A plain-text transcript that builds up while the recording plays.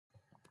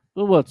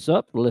Well, what's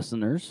up,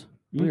 listeners?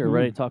 We are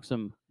ready to talk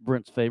some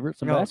Brent's favorites,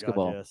 some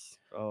basketball. God, yes.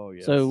 Oh,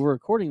 yes. So we're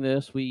recording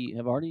this. We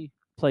have already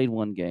played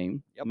one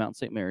game, Yep. Mount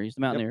St. Mary's,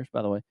 the Mountaineers,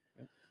 by the way.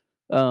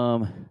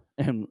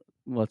 And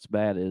what's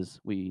bad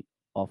is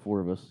all four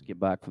of us get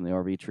back from the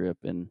RV trip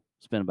and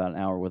spend about an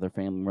hour with our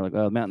family. And we're like,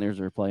 oh, the Mountaineers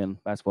are playing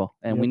basketball,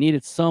 and we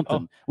needed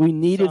something. We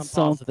needed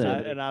something.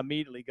 And I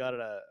immediately got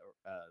a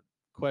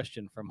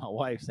question from my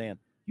wife saying,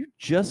 "You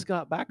just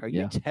got back? Are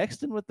you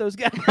texting with those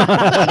guys?"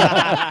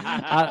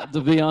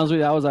 To be honest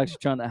with you, I was actually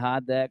trying to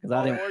hide that because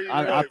I didn't.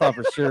 I thought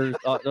for sure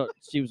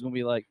she was going to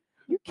be like,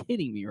 "You're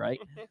kidding me, right?"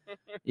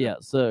 Yeah.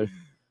 So,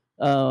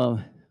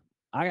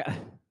 I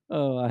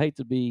hate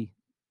to be.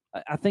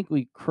 I think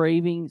we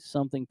craving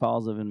something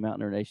positive in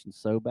Mountaineer Nation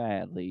so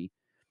badly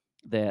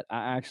that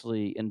I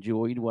actually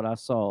enjoyed what I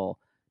saw,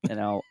 and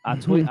I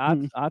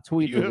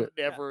tweeted You have it.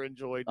 never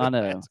enjoyed. I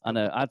know.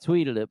 I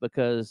tweeted it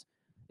because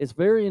it's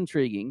very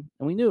intriguing,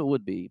 and we knew it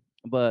would be.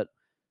 But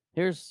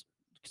here's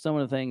some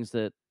of the things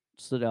that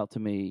stood out to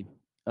me.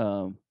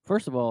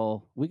 First of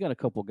all, we got a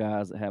couple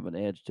guys that have an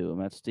edge to them.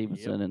 That's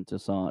Stevenson and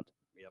Toussaint.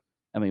 Yep.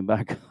 I mean,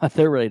 by God,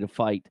 they're ready to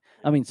fight.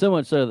 I mean, so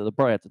much so that they'll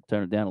probably have to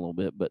turn it down a little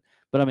bit. But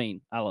I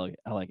mean, I like it.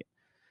 I like it.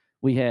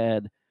 We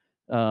had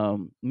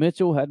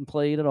Mitchell hadn't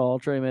played at all.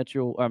 Trey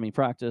Mitchell,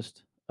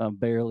 practiced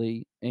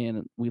barely,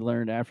 and we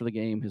learned after the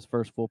game his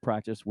first full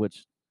practice,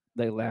 which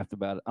they laughed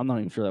about it. I'm not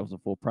even sure that was a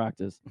full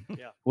practice.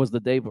 Yeah. Was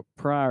the day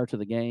prior to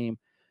the game.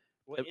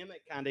 Well,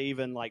 Emmett kind of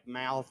even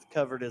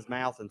covered his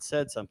mouth and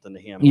said something to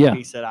him. Yeah.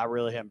 He said, "I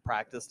really haven't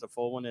practiced a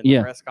full one in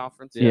the press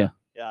conference." Yeah.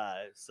 Yeah.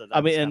 So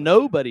I mean, and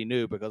nobody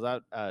knew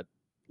because I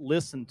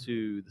listened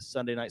to the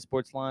Sunday Night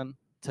Sports Line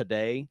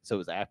today, so it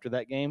was after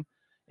that game,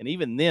 and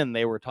even then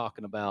they were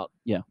talking about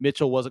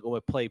Mitchell wasn't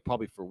going to play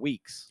probably for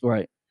weeks,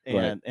 right?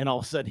 And all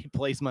of a sudden he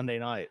plays Monday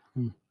night.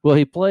 Well,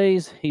 he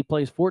plays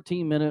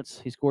 14 minutes.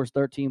 He scores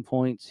 13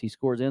 points. He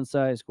scores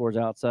inside. He scores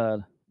outside.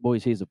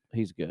 Boys, he's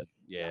good.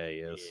 Yeah, he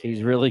is.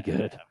 He's really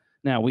good.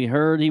 Now we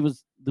heard he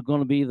was going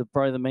to be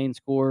probably the main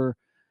scorer,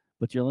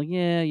 but you're like,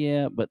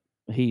 yeah, but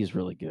he's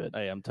really good.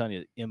 Hey, I'm telling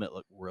you, Emmett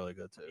looked really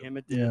good too.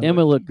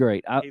 Emmett looked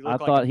great. I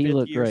thought he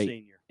looked great.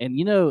 Senior.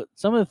 And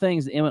some of the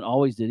things that Emmett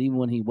always did, even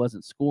when he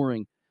wasn't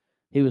scoring,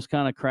 he was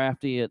kind of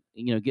crafty at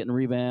getting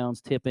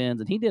rebounds, tip ins,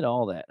 and he did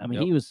all that. I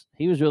mean, he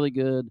was really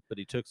good. But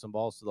he took some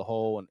balls to the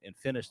hole and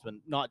finished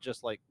them, not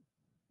just like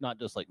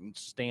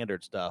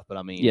standard stuff, but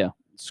I mean,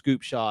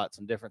 scoop shots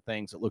and different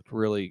things that looked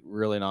really,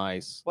 really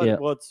nice.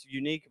 What's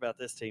unique about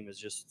this team is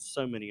just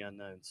so many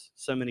unknowns,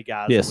 so many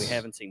guys that we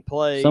haven't seen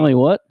play. So many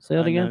what? Say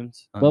that again,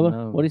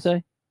 Bubba. What do you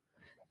say?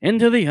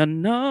 Into the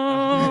unknown.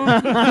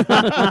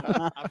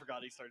 I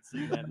forgot he started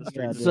singing that in the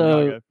streets.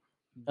 So,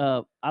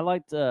 I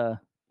liked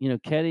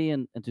Ketty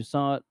and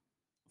Toussaint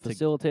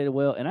facilitated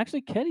well, and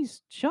actually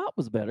Ketty's shot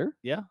was better.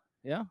 Yeah.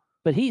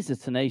 But he's a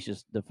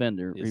tenacious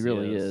defender. Yes, he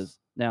really is.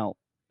 Now,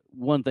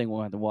 one thing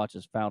we'll have to watch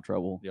is foul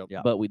trouble. Yep.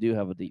 But we do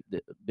have a deep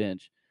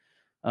bench.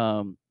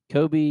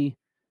 Kobe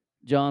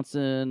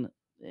Johnson.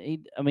 I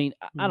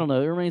don't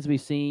know. It remains to be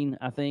seen.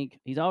 I think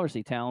he's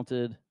obviously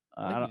talented.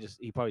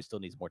 He probably still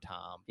needs more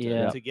time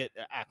to get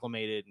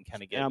acclimated and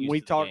kind of get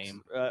used to the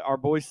game. Our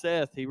boy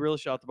Seth, he really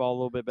shot the ball a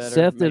little bit better.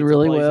 Seth did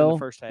really well in the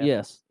first half.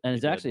 Yes, and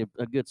it's actually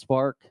a good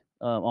spark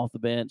off the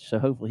bench. So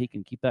hopefully he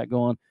can keep that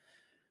going.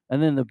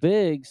 And then the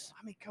bigs.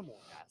 I mean, come on,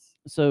 guys.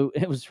 So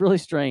it was really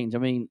strange. I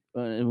mean,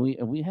 and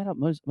we had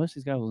most of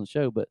these guys on the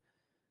show, but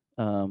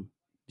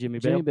Jimmy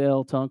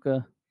Bell,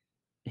 Tonka,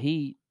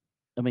 he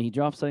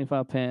dropped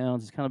 75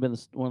 pounds. It's kind of been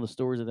one of the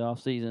stories of the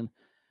offseason.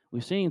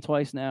 We've seen him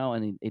twice now,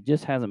 and it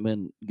just hasn't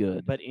been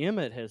good. But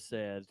Emmett has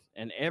said,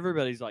 and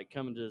everybody's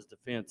coming to his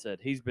defense, said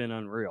he's been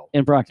unreal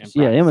in practice.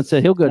 Yeah, Emmett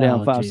said he'll go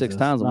down 5-6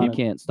 times, and you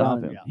can't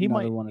stop him. He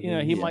might,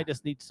 might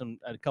just need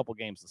a couple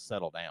games to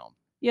settle down.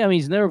 Yeah,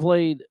 he's never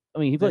played.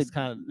 He played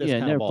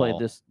never ball.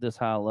 played this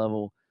high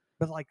level.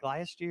 But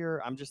last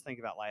year, I'm just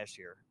thinking about last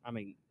year. I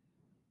mean,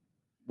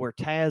 where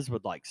Taz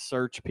would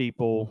search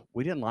people,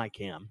 we didn't like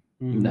him.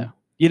 No,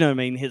 you know what I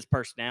mean? His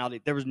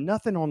personality. There was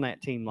nothing on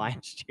that team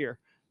last year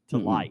to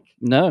like.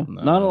 No,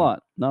 not a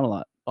lot. Not a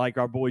lot. Like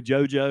our boy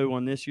JoJo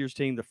on this year's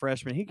team, the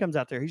freshman, he comes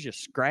out there. He's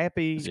just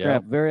scrappy.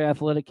 Very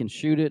athletic, can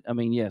shoot it. I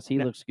mean, yes, he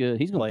looks good.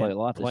 He's going to play a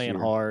lot this year. Playing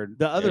hard.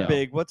 The other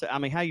big,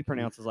 how you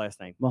pronounce his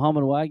last name?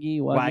 Muhammad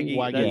Waggy,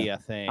 I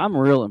think. I'm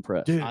real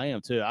impressed. Dude, I am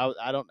too.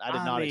 I did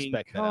not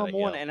expect that. Come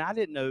on, and I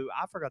didn't know.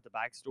 I forgot the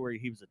backstory.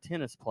 He was a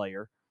tennis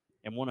player,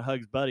 and one of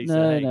Hug's buddies no,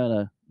 said, "Hey,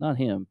 no, not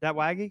him. That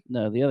Waggy?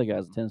 No, the other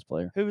guy's a tennis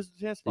player. Who was the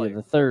tennis player?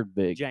 The third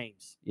big.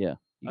 James. Yeah.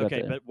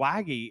 Okay, but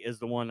Waggy is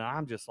the one that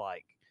I'm just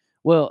like.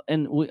 Well,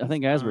 and I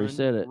think Asbury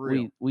said it.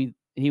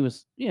 He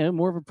was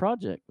more of a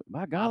project. But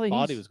by golly, I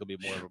thought he was going to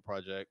be more of a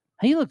project.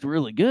 He looked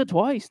really good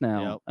twice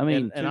now. Yep. I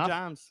mean, two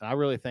times. I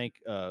really think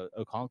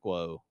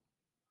Okonkwo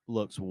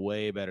looks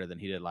way better than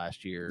he did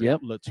last year.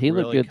 Yep, he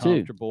looked good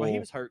too. Well, he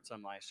was hurt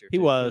some last year. He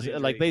was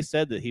they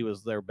said that he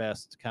was their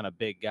best kind of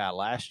big guy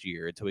last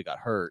year until he got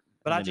hurt.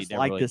 But I just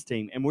like this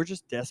team, and we're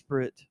just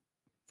desperate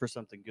for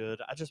something good.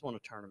 I just want a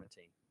tournament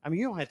team. I mean,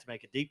 you don't have to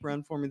make a deep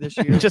run for me this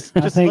year. just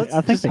I think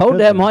Just they hold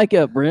could that be. mic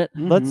up, Brent.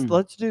 Mhm.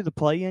 let's do the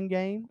play-in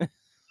game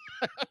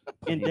in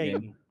Play-in game.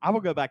 Dayton. I will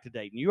go back to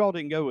Dayton. You all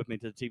didn't go with me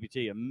to the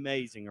TBT.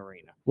 Amazing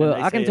arena. And Well,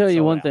 they I can say tell it's you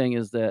sold one out. thing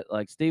is that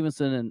like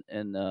Stevenson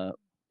and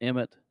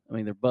Emmett, I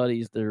mean, they're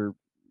buddies. They're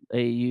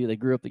AAU. They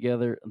grew up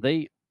together.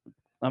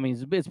 I mean,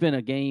 it's been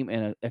a game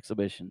and an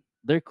exhibition.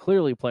 They're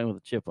clearly playing with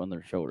a chip on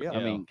their shoulder. Yeah.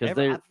 I mean, because I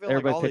they feel like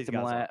everybody all picked these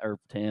them guys or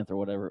 10th or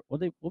whatever.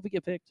 What we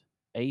get picked?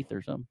 8th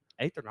or something.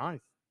 8th or 9th.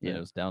 yeah, it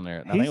was down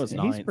there. I think it was He's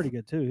 9th. pretty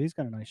good too. He's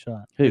got a nice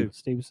shot. Who?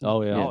 Stevenson.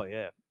 Oh yeah. Oh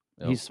yeah.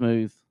 Yep. He's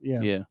smooth.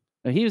 Yeah. Yeah.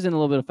 And he was in a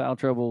little bit of foul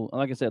trouble.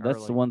 Like I said, that's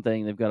the Early. one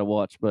thing they've got to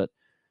watch. But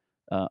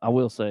I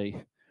will say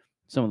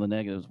some of the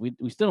negatives. We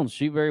still don't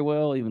shoot very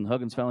well. Even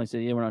Huggins finally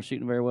said, "Yeah, we're not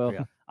shooting very well."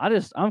 Yeah.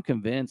 I'm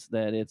convinced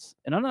that it's,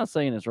 and I'm not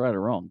saying it's right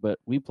or wrong, but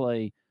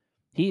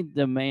he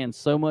demands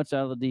so much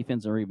out of the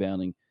defense and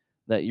rebounding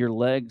that your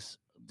legs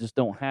just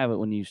don't have it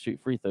when you shoot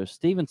free throws.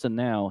 Stevenson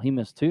now, he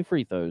missed 2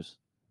 free throws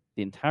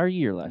the entire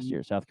year last year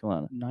at South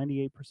Carolina.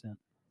 98%.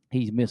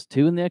 He's missed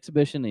 2 in the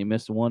exhibition. And he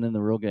missed 1 in the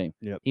real game.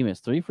 Yep. He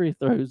missed 3 free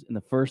throws in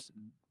the first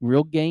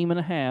real game and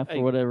a half Hey,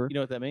 or whatever. You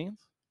know what that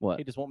means? What?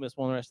 He just won't miss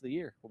one the rest of the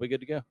year. We'll be good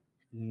to go.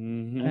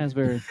 Mhm. That's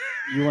very.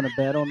 You want to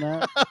bet on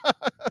that?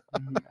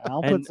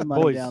 I'll put And some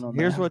money boys, down on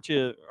here's that. what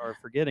you are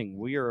forgetting.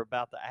 We are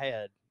about to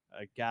add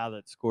a guy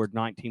that scored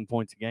 19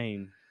 points a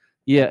game.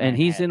 Yeah, and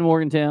he's Manhattan. in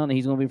Morgantown. And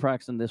he's going to be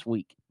practicing this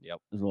week. Yep.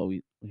 Is what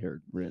we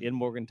heard. Read. In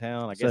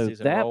Morgantown, I guess So he's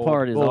that enrolled.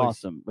 part is Boys.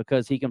 awesome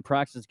because he can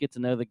practice, get to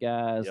know the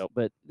guys. Yep.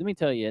 But let me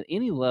tell you, at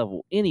any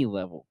level,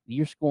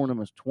 you're scoring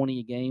them as 20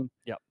 a game.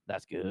 Yep.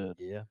 That's good.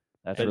 Yeah.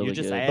 That's But really you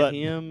just good. add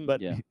him.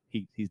 But Yeah.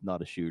 he's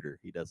not a shooter.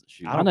 He doesn't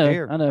shoot. I don't know,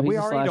 care. I know, We he's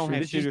a already slash don't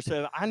have shooter. shooters,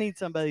 so I need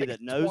somebody Like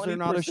that knows they're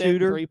not a 20%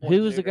 shooter. three-point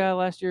Who was the shooter. guy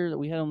last year that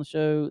we had on the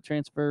show that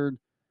transferred,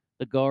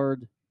 the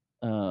guard?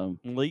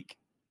 Leak.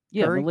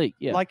 Yeah, Curry? Malik.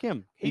 Yeah, Like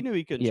him. He He- knew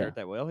he couldn't yeah. shoot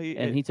that well.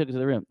 and he took it to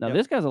the rim. Now Yep.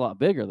 this guy's a lot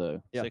bigger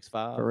though. Yeah.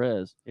 6'5".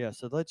 Perez. Yeah,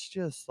 so let's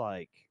just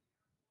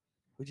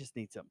we just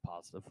need something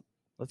positive.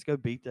 Let's go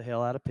beat the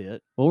hell out of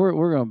Pitt. Well,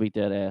 we're gonna beat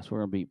that ass. We're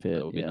gonna beat Pitt.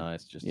 That would be yeah.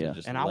 nice. Just Yeah. to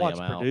just And I lay watched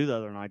 'em out. Purdue the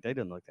other night. They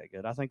didn't look that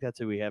good. I think that's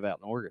who we have out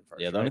in Oregon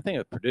first. Yeah, the only thing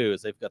with Purdue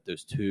is they've got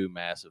those 2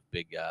 massive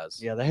big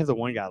guys. Yeah, they have the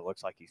one guy that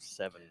looks like he's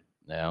 7.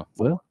 Now,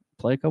 Well,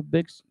 play a couple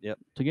bigs. Yep.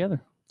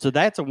 Together. So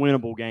that's a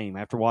winnable game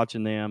after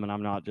watching them, and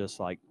I'm not just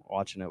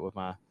watching it with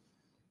my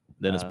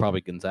then it's Uh, probably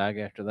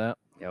Gonzaga after that.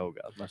 oh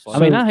god. Most I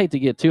mean, likely. I hate to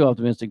get too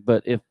optimistic,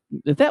 but if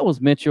that was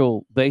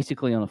Mitchell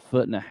basically on a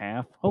foot and a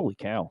half, holy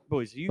cow!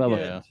 boys, you Bubba.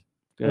 get Yeah.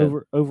 Go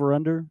ahead. Over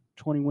under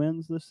 20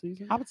 wins this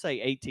season? I would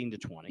say 18 to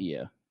 20.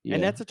 Yeah, yeah,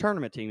 And that's a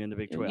tournament team in the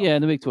Big 12. yeah,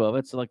 in the Big 12.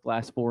 It's like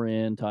last 4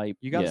 in type.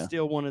 You got yeah.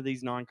 still one of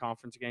these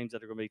non-conference games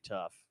that are going to be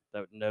tough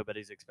that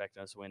nobody's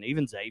expecting us to win.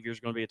 Even Xavier's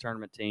going to be a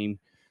tournament team.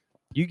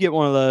 You get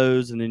one of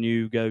those, and then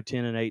you go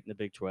 10-8 in the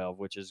Big 12,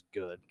 which is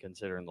good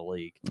considering the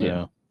league.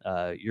 Yeah.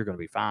 You're going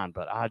to be fine.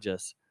 But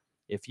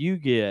if you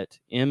get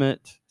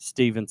Emmett,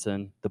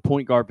 Stevenson, the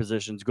point guard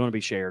position is going to be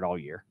shared all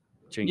year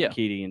between Yeah.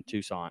 Keedy and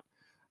Toussaint,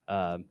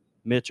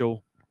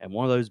 Mitchell, and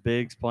one of those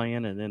bigs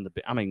playing, and then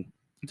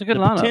It's a good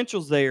the lineup.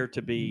 potential's there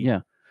to be.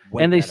 Yeah,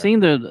 way and they better.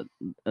 seem to,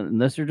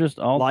 unless they're just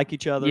all like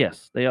each other.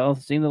 Yes, they all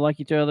seem to like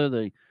each other.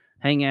 They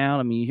hang out.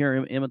 I mean, you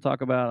hear Emma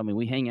talk about. I mean,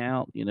 we hang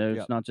out. You know, Yep.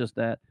 it's not just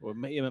that. Well,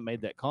 Emmett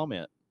made that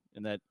comment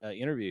in that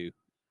interview.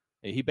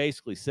 He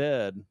basically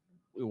said,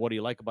 "What do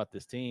you like about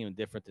this team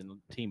different than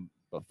the team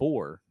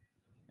before?"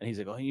 And he's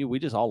like, "Oh, we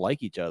just all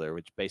like each other,"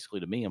 which basically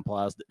to me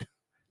implies that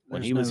when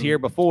There's he was no here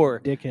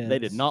before, Dickheads. they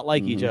did not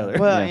like each Mhm. other.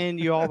 Well, Yeah. and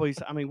you always,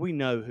 we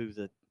know who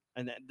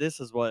this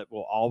is what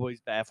will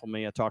always baffle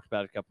me. I talked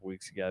about it a couple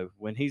weeks ago.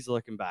 When he's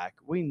looking back,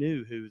 we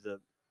knew who the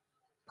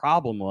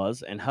problem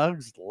was, and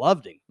Hugs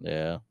loved him.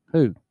 Yeah,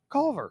 Who?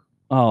 Culver.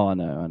 Oh, I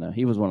know.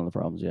 He was one of the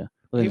problems. Yeah,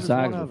 well, He then was one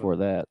Sags of before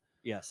that.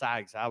 Yeah,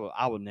 Sags.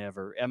 I would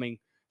never. I mean,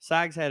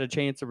 Sags had a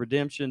chance of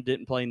redemption,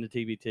 didn't play in the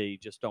TBT,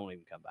 just don't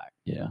even come back.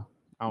 Yeah,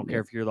 I don't Yeah.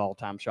 care if you're the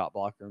all-time shot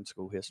blocker in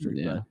school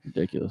history. yeah,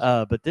 ridiculous.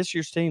 But this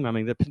year's team, I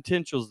mean, the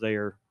potential's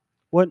there.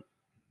 What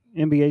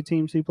NBA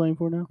team's he playing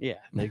for now? Yeah,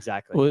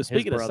 exactly. Well, His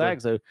speaking of brother-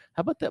 Sags, though,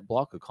 how about that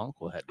block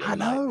Okonkwo had? the I other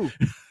night? know.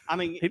 I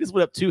mean, He just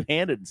went up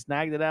 2-handed and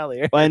snagged it out of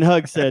there. and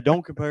Hug said,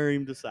 "Don't compare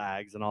him to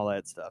Sags and all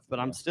that stuff." But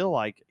I'm Yeah. still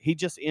like, he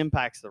just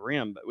impacts the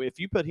rim. But if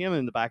you put him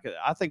in the back of,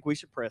 I think we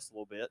should press a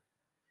little bit.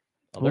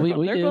 Oh, Well, they're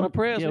we they're did. going to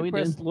press. Yeah, we we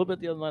pressed did. a little bit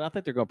the other night. I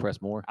think they're going to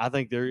press more. I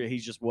think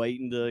he's just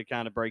waiting to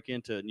kind of break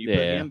into it. And you put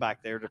Yeah. him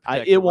back there to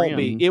protect It the won't rim,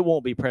 be. It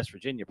won't be press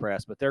Virginia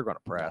press, but they're going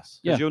to press.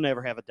 Yeah. you'll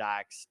never have a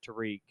Dykes,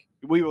 Tariq.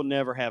 We will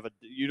never have a.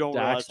 You don't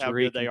realize Dykes, how Tariq,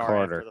 good they and are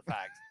Carter. after the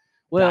fact.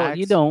 Well,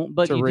 you Dax, don't,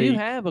 but you do Tariq.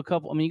 have a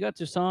couple. I mean, you got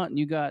Toussaint and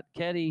you got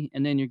Ketty,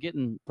 and then you're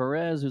getting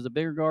Perez, who's a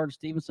bigger guard.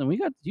 Stevenson.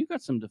 You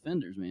got some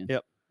defenders, man. Yeah.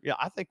 Yeah,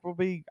 I think we'll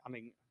be. I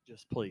mean,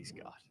 just please,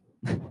 God,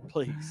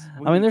 please.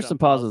 We I mean, need there's some something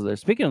positives there.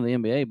 Speaking of the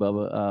NBA,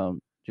 Bubba,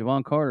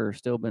 Javon Carter has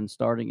still been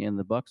starting, and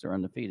the Bucks are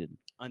undefeated.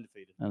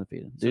 Undefeated.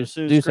 Undefeated. So as Deuce,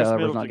 soon as Deuce Chris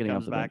however, is not Middleton getting off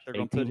comes the back, bench. they're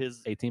going to put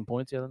his. 18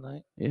 points the other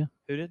night.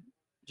 Who did?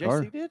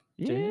 Carter. JC did.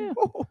 Yeah,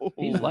 Oh,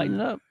 he's lighting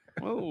up.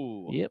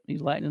 Oh, Yep,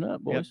 he's lighting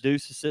up, Yep, boys.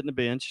 Deuce is sitting the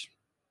bench.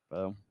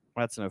 So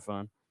that's no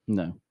fun.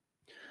 No.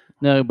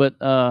 No, but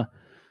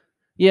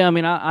yeah, I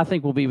mean, I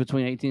think we'll be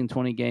between 18 and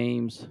 20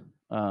 games.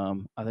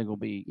 I think we'll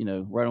be,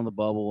 right on the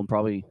bubble and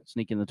probably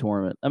sneak in the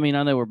tournament. I mean,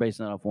 I know we're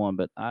basing that off one,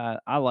 but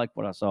I like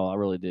what I saw. I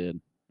really did.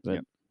 But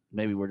Yep.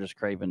 maybe we're just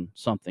craving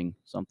something.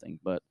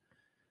 But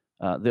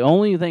the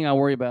only thing I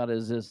worry about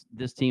is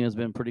this team has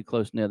been pretty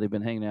close now. They've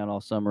been hanging out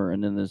all summer,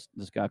 and then this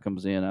guy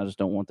comes in. I just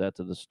don't want that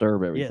to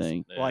disturb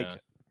everything. Yes, like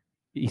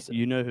Issa.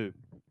 you know who?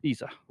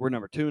 Issa. We're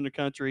number 2 in the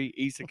country.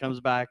 Issa comes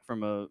back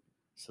from a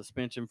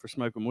suspension for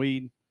smoking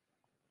weed.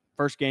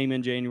 First game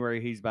in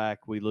January, he's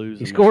back. We lose.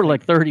 He and scored I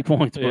like think- 30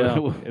 points. But Yeah,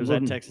 it was at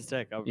wasn't- Texas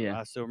Tech. Yeah.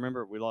 I still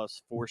remember we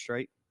lost 4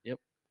 straight. Yep.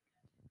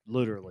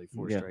 Literally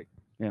 4 Yeah. straight.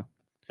 Yeah.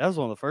 That was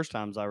one of the first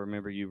times I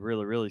remember you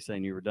really, really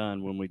saying you were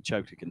done when we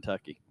choked at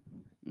Kentucky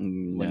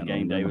when I don't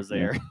game day remember. was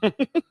Yeah. there.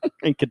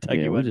 And Kentucky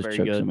Yeah, we wasn't just very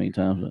choked good. so many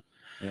times. But.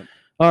 Yep.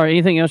 All right.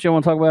 Anything else you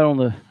want to talk about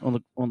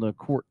on the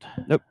court?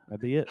 Nope, that'd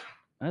be it.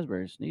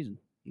 Asbury sneezing.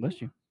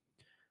 Bless you.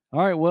 All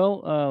right.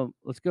 Well,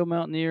 let's go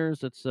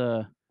Mountaineers. Let's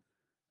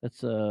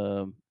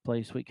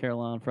play Sweet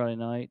Caroline Friday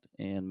night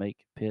and make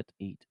Pitt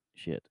eat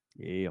shit.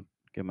 Yeah.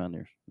 Go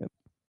Mountaineers.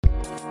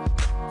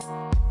 Yep.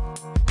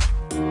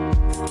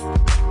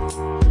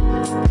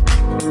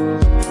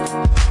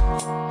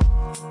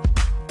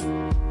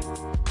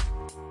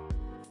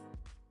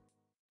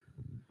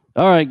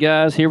 All right,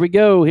 guys, here we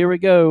go.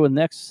 And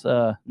next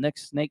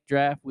snake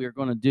draft we are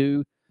going to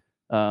do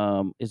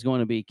is going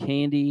to be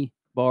candy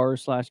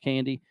bars /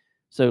 candy.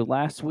 So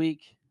last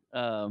week,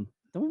 don't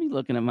be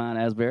looking at mine,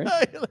 Asbury.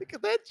 Look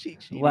at that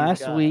cheat sheet. he's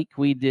Last got. week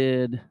we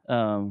did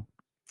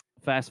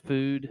fast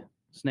food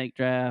snake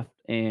draft,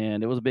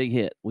 and it was a big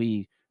hit.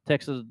 We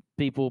texted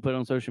people, put it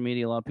on social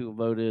media. A lot of people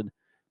voted.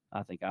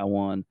 I think I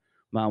won.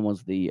 Mine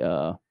was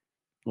the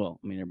well,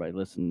 I mean, everybody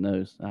listening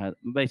knows.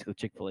 Basically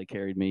Chick-fil-A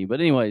carried me, but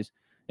anyways,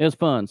 it was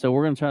fun. So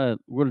we're gonna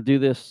do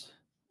this.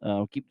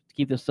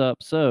 Keep this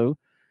up. So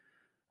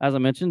as I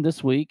mentioned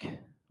this week,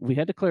 we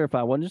had to clarify.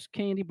 It wasn't just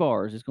candy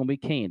bars. It's gonna be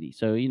candy.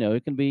 So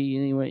it can be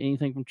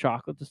anything from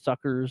chocolate to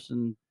suckers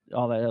and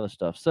all that other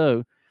stuff.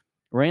 So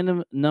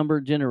random number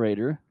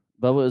generator.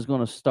 Bubba is going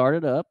to start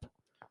it up.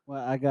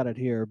 Well, I got it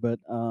here, but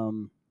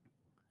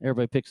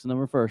Everybody picks the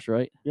number first,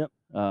 right? Yep.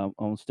 I'm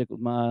going to stick with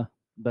my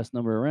best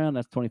number around.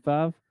 That's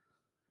 25.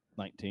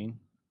 19.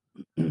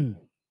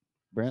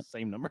 Brent?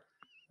 Same number.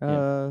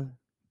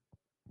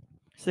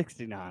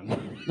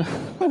 69.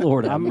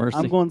 Lord have I'm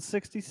mercy. going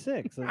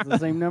 66. That's the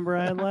same number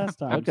I had last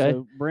time. Okay.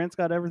 So Brent's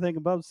got everything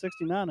above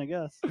 69, I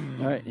guess. All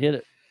right, hit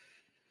it.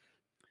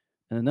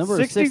 And the number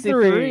 63. is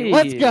 63.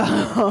 Let's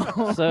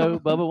go. So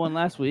Bubba won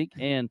last week,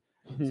 and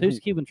who's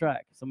keeping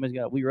track?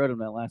 We wrote them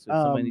down last week.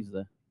 Somebody needs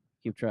to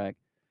keep track.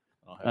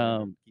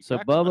 So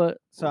Bubba,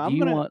 So I'm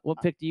gonna.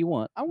 what pick do you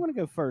want? I'm gonna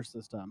go first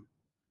this time.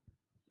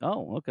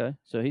 Oh, okay.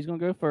 So he's gonna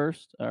go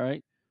first. All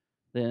right.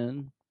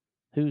 Then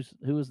who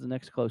is the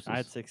next closest? I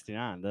had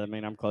 69. Does that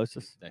mean I'm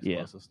closest? Next Yeah.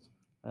 closest.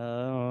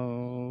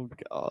 Oh,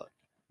 God.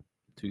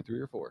 2, 3,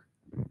 or 4.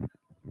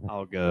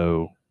 I'll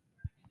go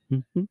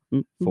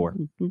 4.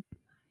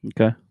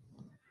 Okay.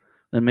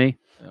 Then me.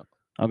 Yep.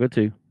 I'll go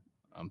 2.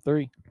 I'm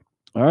 3.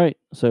 All right.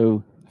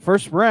 So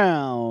First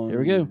round. Here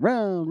we go.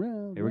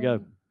 Round. Here we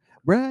go.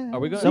 Round. Are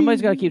we going?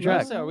 Somebody's gotta keep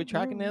track. Are we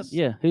tracking this?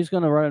 yeah, who's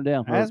gonna write them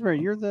down? Asbury,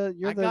 you're the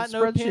I the got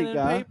no pen spreadsheet and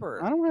guy.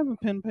 paper. I don't have a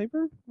pen and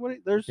paper. What?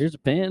 There's Here's a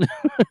pen.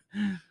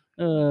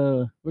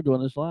 We're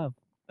doing this live.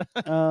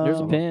 There's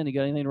a pen. You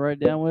got anything to write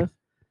it down with?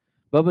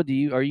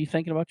 Bubba, are you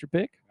thinking about your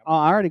pick? Oh,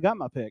 I already got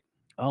my pick.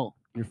 Oh,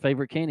 your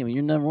favorite candy. Well,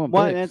 your number one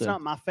Well, pick. it's so-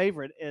 not my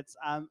favorite. It's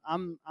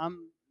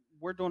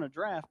we're doing a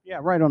draft. Yeah,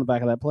 right on the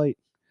back of that plate.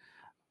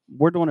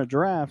 We're doing a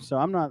draft, so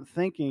I'm not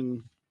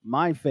thinking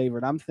my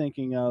favorite. I'm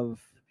thinking of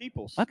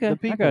People's. Okay, I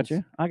got people's.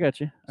 you. I got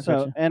you.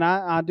 so, and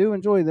I do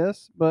enjoy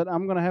this, but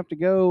I'm gonna have to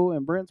go,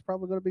 and Brent's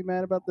probably gonna be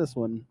mad about this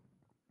one.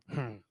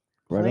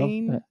 Right off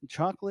Plain the bat.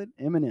 chocolate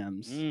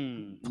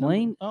M&Ms.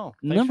 Plain Oh,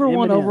 number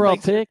one M&Ms. overall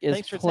Thanks for- pick is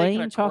thanks for taking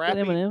plain a chocolate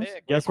crappy M&Ms.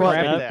 pick. Guess Where's what?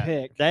 crappy That-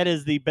 pick? That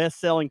is the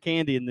best-selling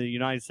candy in the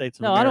United States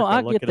of No, I America. don't.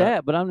 I Look get it up.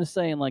 that, but I'm just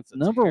saying, like It's a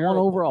number one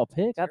terrible- overall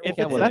pick. I If think it's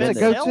that would that's have a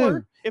been go-to.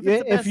 there. If Yeah,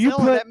 it's a if you bestseller,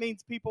 put- that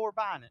means people are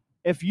buying it.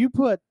 If you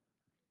put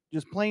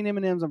just plain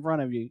M&Ms in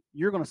front of you,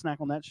 you're gonna snack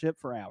on that shit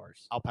for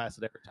hours. I'll pass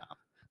it every time.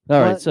 All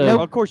right, But so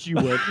nope. Of course you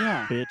would,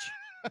 Yeah.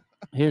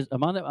 bitch.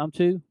 I'm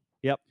 2.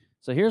 Yep.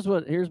 So here's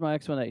my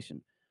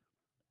explanation,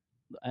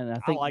 and I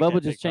think like Bubba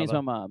that just pick, changed my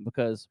Bubba. mind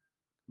because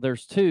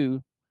there's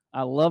 2.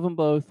 I love them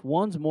both.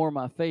 One's more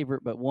my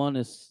favorite, but one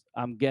is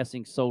I'm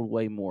guessing sold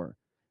way more,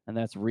 and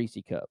that's Reese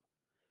Cup.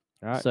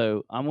 All right.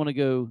 So I'm gonna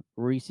go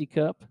Reese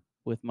Cup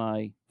with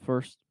my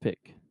first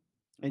pick.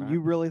 And Right.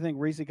 you really think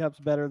Reese Cup's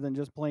better than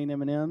just plain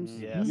M&Ms?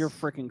 Yes. You're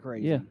freaking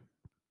crazy. Yeah.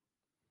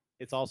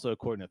 It's also,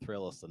 according to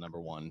Thrillist, the number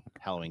 1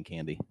 Halloween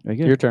candy. Very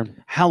good. Your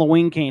turn.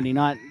 Halloween candy,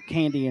 not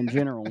candy in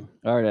general.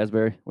 All right,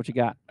 Asbury, what you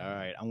got? All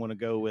right, I'm going to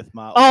go with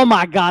my. Oh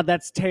my God,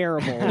 that's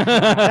terrible.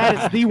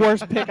 That is the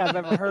worst pick I've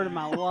ever heard in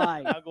my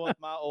life. I'll go with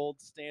my old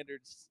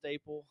standard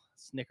staple,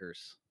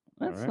 Snickers.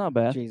 That's Alright. not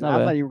bad. Jeez, Not I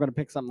bad. thought you were going to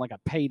pick something like a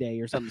payday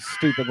or something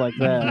stupid like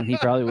that. He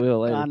probably will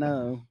later. I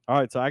know. All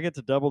right, so I get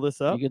to double this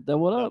up. You get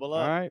doubled up. Double All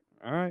up. right,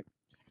 all right.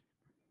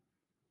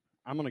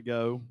 I'm gonna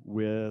go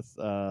with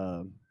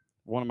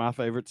one of my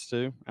favorites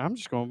too. I'm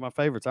just going with my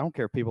favorites. I don't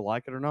care if people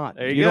like it or not.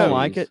 There If you you don't go.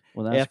 like it,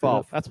 Well, that's F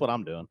off. That's what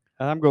I'm doing.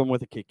 I'm going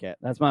with a Kit Kat.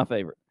 That's my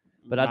favorite.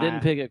 But I didn't My-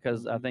 pick it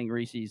because I think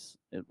Reese's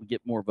it would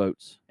get more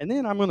votes. And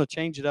then I'm gonna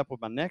change it up with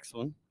my next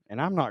one,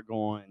 and I'm not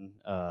going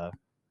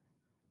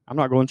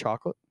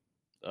chocolate.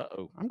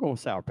 Uh-oh. I'm going with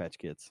Sour Patch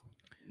Kids.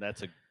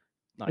 That's a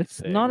nice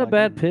It's pick. not a like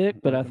bad 'em.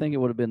 pick, but I Like 'em. think it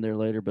would have been there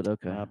later. But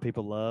okay.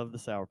 People love the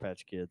Sour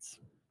Patch Kids.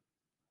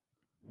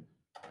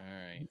 All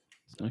right.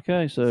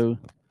 Okay, so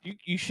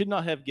You should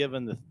not have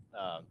given the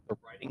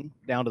writing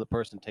down to the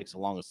person who takes the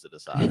longest to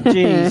decide.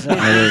 Jesus.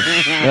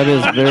 that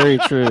is very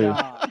true.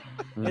 God.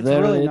 It's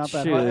Very really not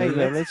that true. hard. Hey,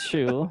 Very it's-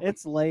 true.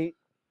 It's late.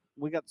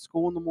 We got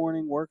school in the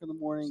morning, work in the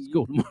morning. You-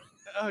 School tomorrow.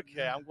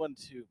 Okay, I'm going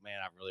to. Man,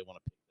 I really want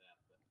to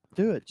pick that.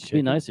 Do it. It'd be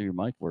chicken. nice if your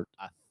mic worked.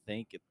 I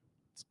think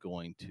it's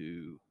going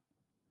to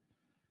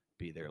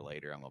be there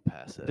later. I'm gonna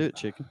pass it. Do it,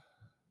 chicken.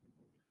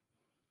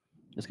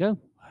 Let's go.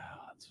 Wow,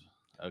 that's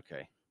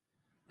okay.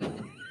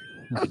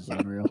 This is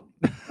unreal.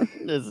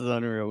 This is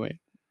unreal, man.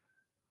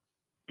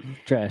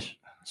 Trash.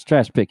 It's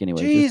trash pick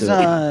anyway. Just do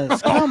it.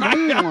 Jesus, come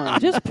on.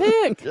 Just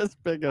pick.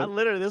 Just pick I up.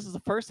 literally, this is the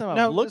first time I've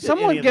No, looked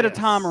someone at any get a of this.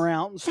 timer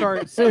out and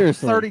start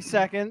Seriously. 30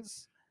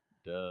 seconds,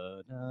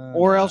 Da,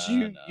 or else da,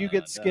 you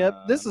get da,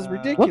 skipped. This is da.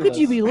 ridiculous. What could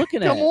you be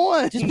looking at? Come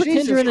on. Just pretend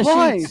Jesus you're in the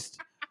Christ. sheets.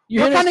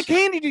 You're What in a kind of sh-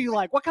 candy do you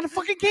like? What kind of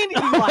fucking candy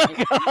do you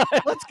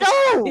like? Let's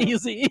go.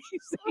 Easy,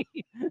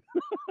 easy.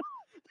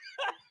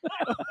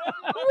 What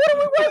are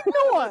we waiting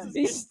on?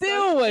 He's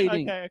still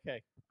waiting.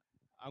 Okay.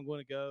 I'm going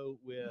to go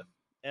with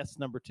S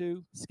number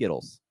 2,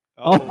 Skittles.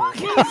 Oh,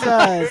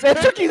 Jesus. It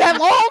took you that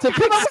long to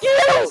pick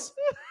Skittles.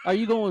 Are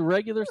you going with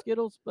regular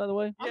Skittles, by the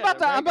way? I'm about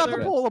to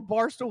regular- pull a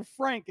Barstool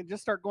Frank and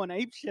just start going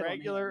ape shit. on him.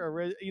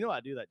 regular. You know, I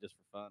do that just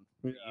for fun.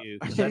 For Yeah. you,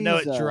 'cause I know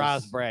it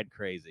drives Jesus. Brad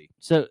crazy.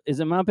 So, is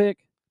it my pick?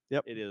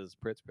 It is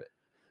Pritz pick.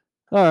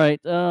 All right.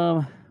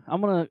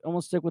 I'm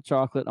gonna stick with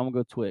chocolate. I'm gonna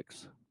go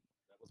Twix. That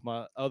was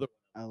my other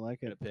I like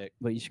it. pick.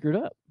 But you screwed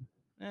up.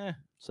 Eh,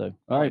 So, I all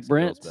like right, Skittles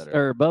Brent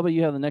better. or Bubba,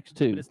 you have the next but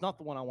two. it's not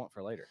the one I want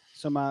for later.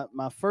 So my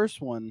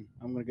first one,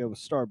 I'm gonna go with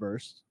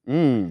Starburst.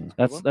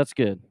 That's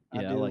good.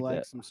 I Yeah, do I like like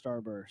that. some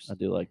Starburst. I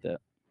do like that.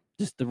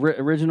 Just the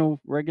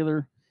original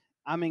regular.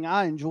 I mean,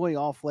 I enjoy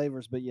all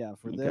flavors, but yeah,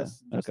 for Okay,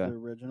 this, just okay. the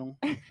original.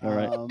 All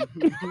right.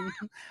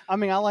 I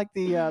mean, I like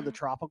the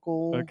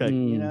tropical. Okay.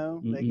 You Mm,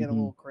 know, they get a mhm.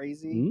 little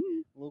crazy, Mm.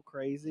 a little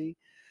crazy.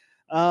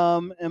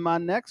 And my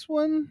next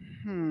one,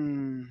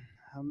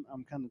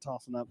 I'm kind of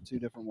tossing up two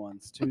different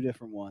ones.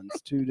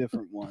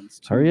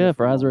 Hurry up,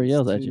 or Isaiah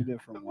yells at two you.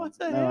 different What ones.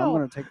 the No, I'm hell?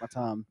 gonna take my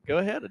time. Go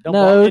ahead. Don't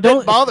No, bother, it don't-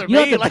 doesn't bother you me.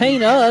 don't have to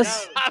paint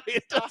us. I mean,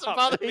 it doesn't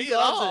bother me He at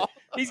loves all. it.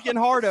 He's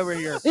getting hard over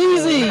here.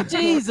 Easy,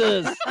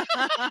 Jesus.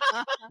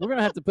 We're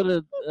gonna have to put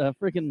a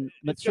freaking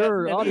It's got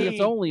mature an audience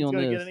E. only It's on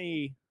gonna this. Get an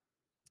E.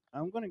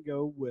 I'm gonna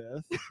go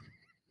with.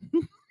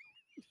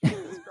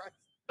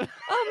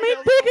 I mean,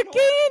 pick a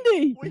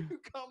candy. Will you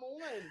come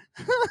on?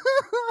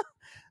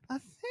 I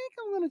think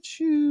I'm gonna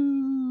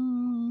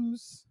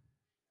choose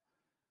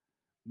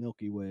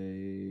Milky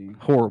Way.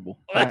 Horrible.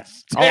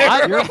 That's Oh,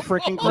 you're terrible.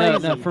 freaking No,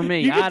 crazy. no, for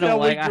me, You can I tell don't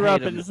like. we I grew hate up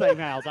in them. the same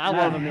house. I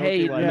love a Milky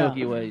hate Way.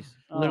 Milky Ways.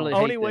 Oh. Literally,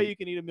 Only hate way them. you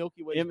can eat a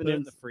Milky Way is put it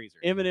in the M&Ms. freezer.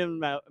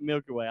 M&M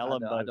Milky Way. I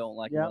love I both. don't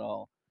like Yep. them at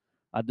all.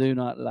 I do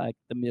not like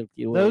the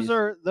Milky Way.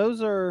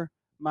 Those are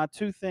my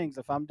two things.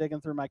 If I'm digging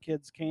through my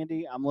kids'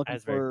 candy, I'm looking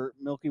That's very- for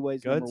Milky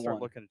Ways Go ahead number and start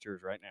one. looking at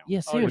yours right now. Yeah,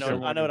 Oh, you seriously.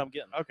 know, I know what I'm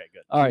getting. Okay,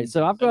 good. All right,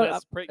 so I've got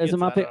Unless Pritt as gets in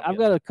my it, I know pick. what I'm I've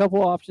got a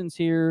couple options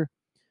here,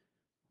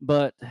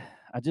 but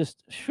I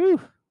just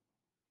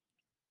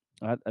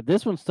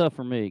this one's tough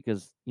for me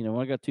because when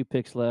I got two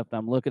picks left,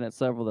 I'm looking at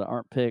several that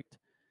aren't picked.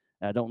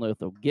 I don't know if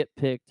they'll get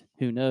picked.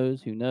 Who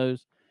knows? Who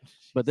knows?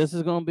 But this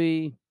is going to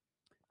be.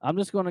 I'm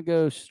just going to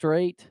go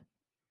straight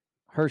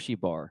Hershey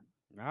bar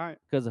All right.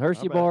 because the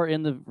Hershey bad. bar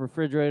in the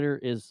refrigerator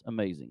is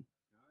amazing.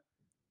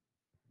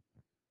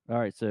 All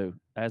right, so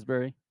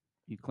Asbury,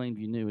 you claimed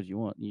you knew what you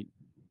want.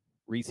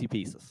 Reese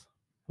Pieces.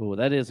 Oh,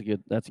 that is a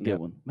good. That's a good Yep.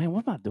 one. Man,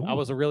 what am I doing? I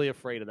was really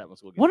afraid of that one.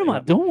 What am I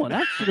doing?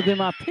 That should have been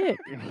my pick.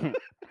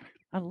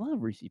 I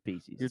love Reese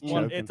Pieces. You're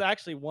One, choking. it's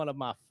actually one of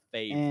my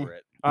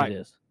favorite. All right. It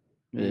is.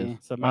 It is.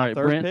 So All my right,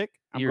 third Brent, pick,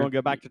 I'm you're- going to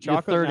go back to you're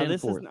chocolate. third Now, and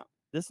this fourth.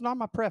 is not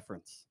my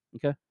preference.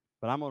 Okay.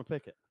 But I'm going to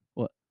pick it.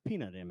 What?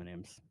 Peanut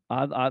M&Ms.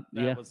 That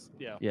yeah. was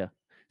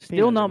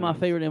Still peanut not my M&Ms.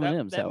 favorite That,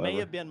 M&Ms. that However, may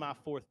have been my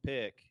fourth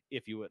pick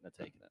if you wouldn't have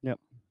taken it.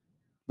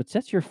 but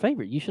that's your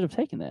favorite. You should have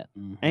taken that.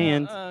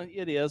 And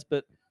It is,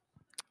 but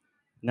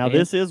now and-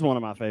 this is one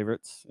of my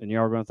favorites, and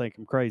y'all are going to think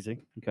I'm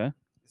crazy. Okay.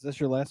 Is this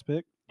your last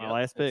pick? My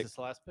last pick. This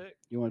last pick.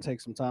 You want to take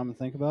some time and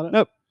think about it?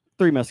 Nope.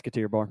 Three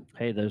Musketeer bar.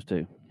 Hate those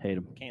two. Hate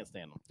them. Can't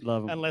stand them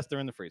Love them. unless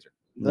they're in the freezer.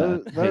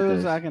 Those, hate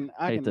those those. I can.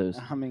 Hate those.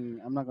 I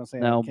mean, I'm not gonna say.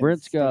 I Now can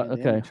Brent's got. stand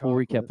any Okay, we'll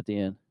recap chocolate. at the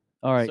end.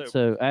 All right. So,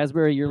 So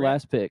Asbury, your Brent-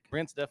 last pick.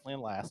 Brent's definitely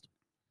in last.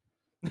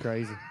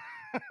 Crazy.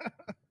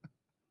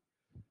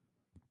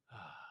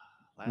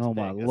 last Oh, pick.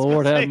 my I was gonna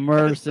Lord have say,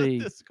 mercy.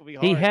 This is gonna be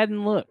He hard.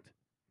 hadn't looked.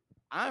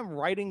 I'm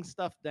writing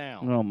stuff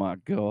down. Oh my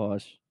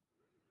gosh.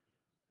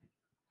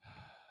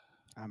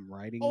 I'm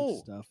writing Oh.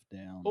 stuff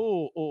down.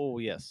 Oh,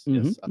 yes,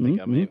 yes. I think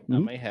I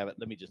may have it.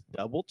 Let me just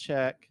double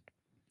check.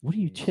 What are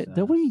you Jesus.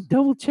 what are you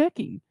double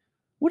checking?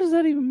 What does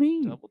that even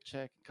mean? Double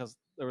check because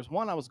there was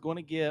one I was going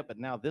to get, but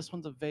now this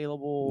one's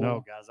available.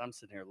 No, guys, I'm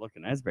sitting here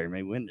looking. Asbury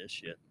may win this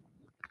shit.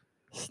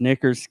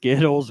 Snickers,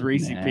 Skittles,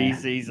 Reese Nah,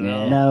 Pieces.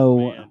 nah. Oh, No.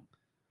 man.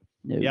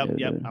 No, Yep, no,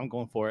 yep. no. I'm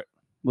going for it.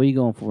 What are you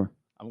going for?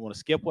 I'm going to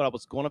skip what I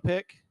was going to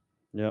pick,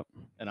 Yep.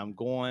 and I'm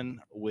going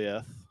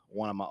with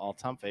one of my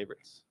all-time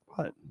favorites.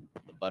 What?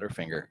 The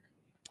Butterfinger.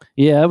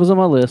 Yeah, it was on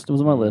my list. It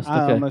was on my list.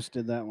 I Okay. almost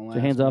did that one. Put Last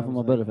your hands when off I of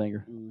my was like,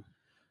 Butterfinger. mm.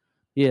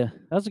 Yeah,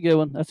 that's a good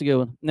one. That's a good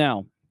one.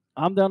 Now,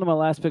 I'm down to my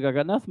last pick. I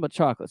got nothing but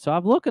chocolate. So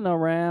I'm looking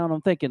around.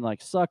 I'm thinking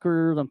like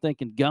suckers. I'm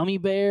thinking gummy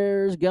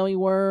bears, gummy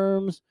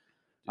worms.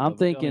 Do I'm love a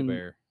gummy thinking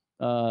bear.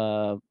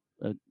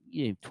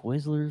 yeah,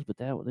 Twizzlers, but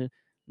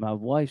my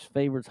wife's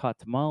favorite's hot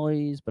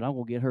tamales, but I'm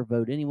gonna get her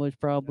vote anyways,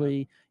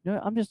 probably. You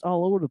know, I'm just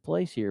all over the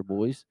place here,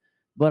 boys.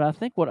 But I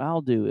think what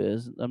I'll do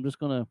is I'm just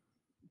gonna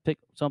pick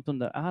something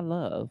that I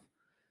love,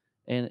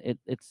 and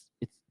it's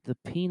the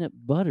peanut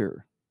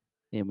butter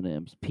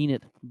M&Ms.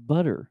 Peanut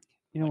butter.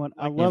 You know what?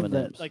 I Like love M&Ms.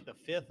 that. It's like the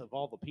fifth of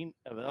all the peanut.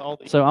 Of all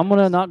the So I'm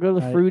gonna M&Ms. not go to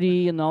the Right.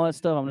 fruity and all that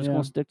stuff. I'm just Yeah.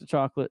 gonna stick to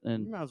chocolate, You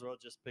and might as well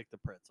just pick the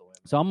pretzel.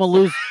 so I'm gonna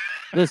lose.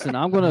 Listen,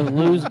 I'm gonna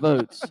lose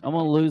votes. I'm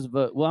gonna lose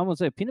vote. Well, I'm gonna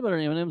say peanut butter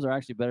M&Ms are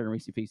actually better than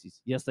Reese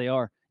Pieces. Yes, they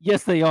are.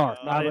 Yes, they are.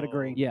 I would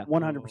agree. Yeah.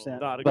 100%.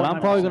 Not But I'm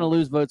probably 100%. gonna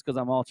lose votes because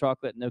I'm all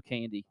chocolate, no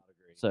candy.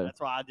 So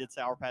That's why I did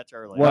Sour Patch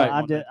earlier. Well, Right.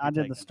 I wanted did. to be I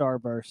did the taken.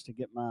 Starburst to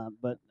get mine.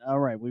 But all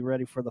right, we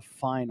ready for the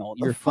final?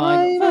 Your The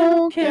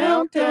final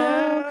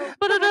countdown.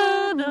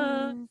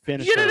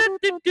 Finish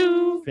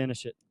it.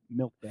 Finish it.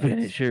 Milk Duds.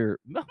 finisher.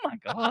 Oh my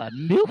God,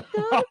 milk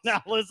duds?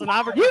 Now listen,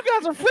 I've You agreed.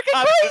 guys are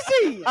freaking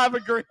crazy. I've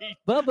agreed.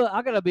 Bubba,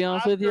 I gotta be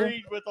honest I've with you.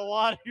 agreed with a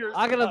lot of your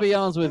I gotta stuff. be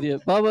honest with you,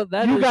 Bubba.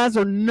 That You is- guys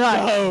are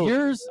nuts.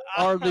 yours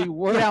are the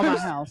worst. Get out of my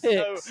house.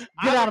 picks. So, Get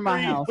I've out of my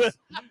agreed house. with-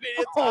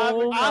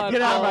 Oh my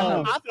Get out of my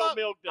God. house. I thought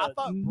milk I duds.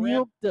 thought Brent.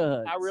 Milk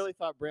duds. I really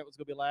thought Brent was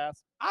gonna be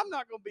last. I'm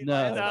not gonna be No,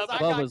 last. No, 'cause I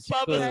Bubba's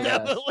got clearly Bubba's last.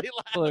 definitely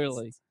last.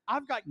 Clearly.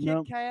 I've got Kit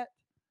Nope. Kat,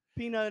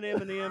 peanut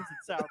M&Ms, and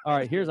sour. All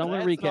right, Patch here's- I'm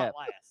Kids. gonna That's not recap.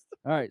 last.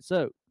 All right,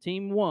 so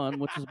team one,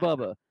 which is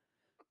Bubba,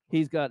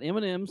 he's got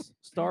M&Ms,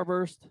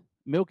 Starburst,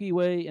 Milky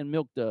Way, and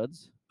Milk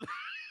Duds.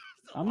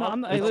 I'm not.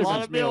 Hey, It's a listen,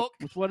 lot of milk.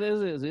 It's what it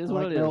is. It is I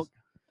what like it is. milk.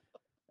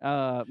 Uh,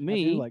 I do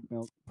me, like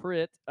milk.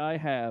 Prit, I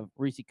have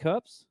Reese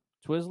Cups,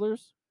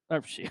 Twizzlers.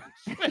 Oh shit,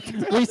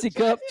 Reese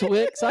Cup,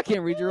 Twix. I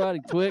can't read your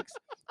writing. Twix,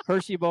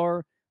 Hershey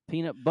Bar,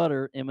 peanut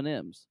butter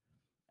M&Ms,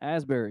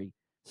 Asbury,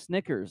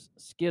 Snickers,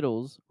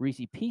 Skittles,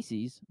 Reese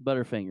Pieces,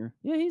 Butterfinger.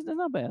 Yeah, that's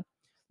not bad.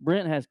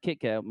 Brent has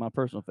Kit Kat, my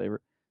personal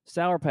favorite.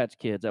 Sour Patch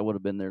Kids, that would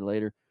have been there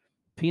later.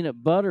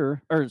 Peanut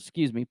butter, or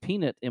excuse me,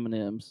 peanut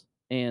M&Ms,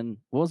 and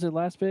what was the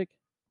last pick?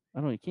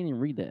 I don't. You can't even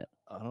read that.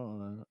 I don't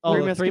know. Three Oh,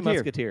 Three Musketeer.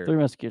 Musketeer. Three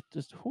Musketeers,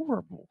 just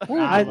horrible. I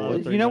horrible.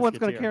 love Three You know what's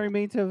going to Musketeer. carry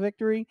me to a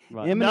victory?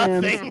 Right.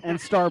 M&Ms Nothing. and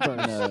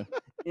Starburst. No,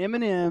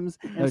 M&Ms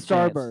and no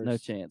Starburst. chance. No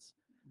chance.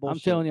 Bullshit. I'm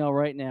telling y'all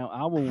right now,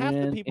 I will Half the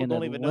win people in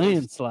don't a even know this-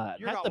 landslide.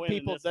 You're Half not the winning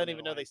people this one don't in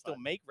even a know they still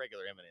landslide. make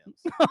regular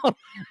M&Ms.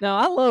 Now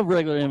I love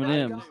regular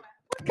M&Ms.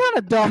 What kind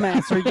of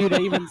dumbass are you to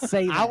even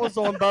say that? I was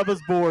on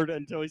Bubba's board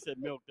until he said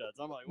milk duds.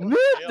 I'm like, what Milk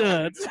the hell are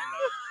you duds? doing, man?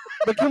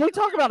 But can we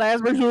talk about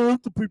Asbury's?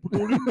 The people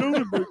don't even know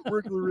they make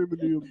regular M&Ms.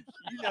 You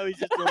know he's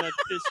just doing that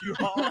to piss you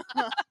off.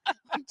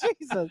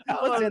 Jesus,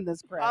 let's end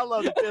this crap. I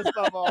love to piss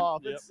Bubba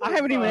off. Yep. It's so I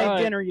haven't even fun. ate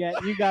Alright. dinner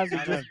yet. You guys are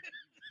I know.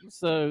 just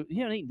So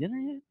you haven't eaten dinner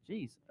yet?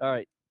 Jeez. All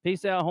right.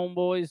 Peace out,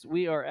 homeboys.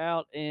 We are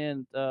out,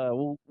 and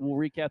we'll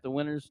recap the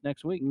winners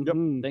next week.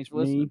 Mhm. Thanks for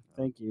Me, listening.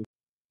 Thank you.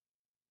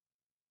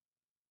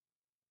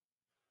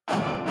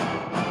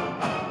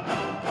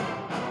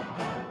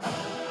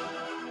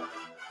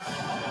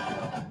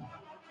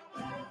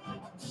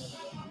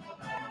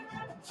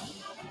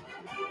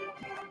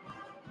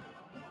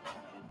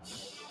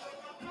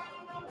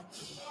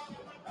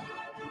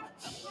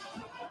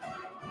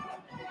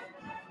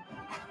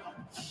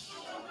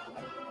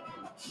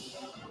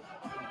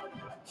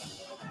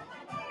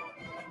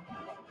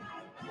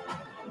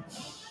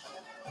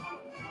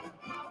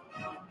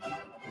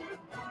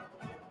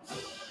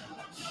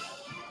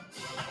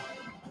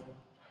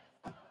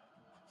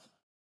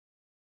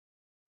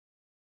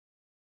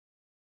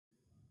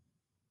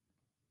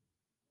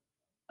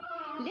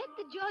 Let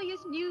the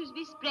joyous news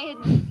be spread.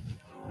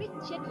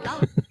 Richard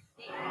Lawrence.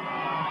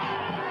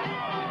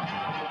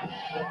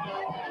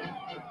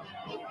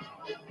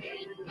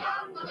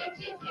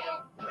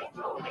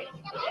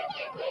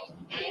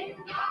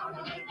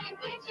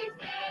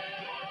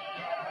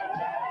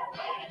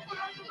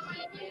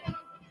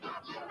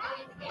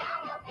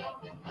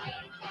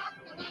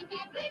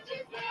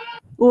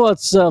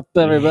 What's up,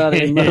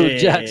 everybody? Mo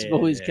Jack's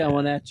Boys Yeah.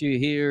 coming at you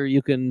here.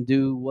 You can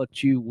do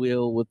what you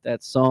will with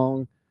that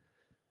song.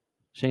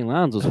 Shane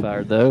Lyons was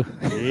fired, though.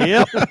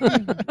 Yep.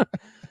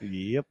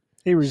 Yep.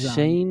 He resigned.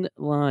 Shane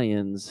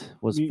Lyons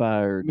was Mu-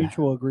 fired.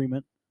 Mutual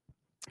agreement.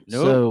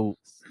 So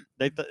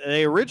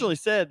They originally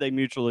said they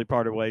mutually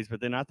parted ways, but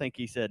then I think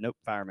he said, "Nope,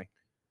 fire me."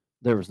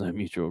 there was no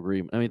mutual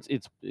agreement. I mean,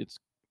 it's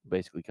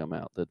basically come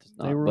out that it's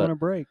not. They were but on a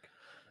break.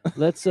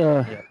 let's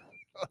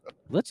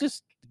let's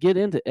just get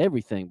into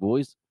everything,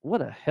 boys.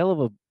 What a hell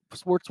of a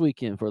sports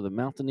weekend for the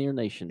Mountaineer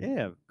Nation.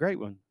 Yeah, great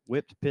one.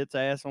 Whipped Pitt's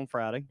ass on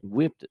Friday.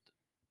 Whipped it.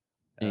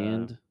 Uh,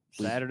 And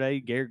Saturday,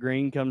 Garrett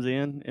Green comes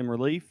in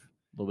relief.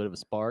 A little bit of a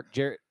spark.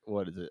 Jarrett,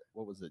 what is it?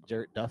 What was it?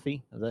 Jarrett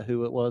Duffy? Is that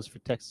who it was for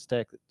Texas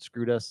Tech that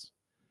screwed us?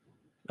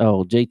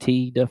 oh,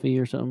 JT Duffy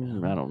or something. I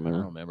don't I don't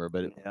remember. remember,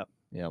 but it, Yep.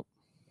 yeah.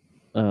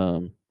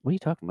 What are you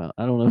talking about?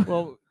 I don't know.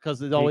 Well,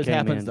 because it always came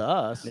happens in. to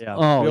us. Yeah.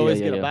 Oh, we always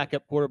yeah, get yeah, a yeah.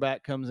 backup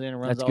quarterback comes in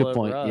and runs That's a all good over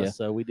point, us. yeah.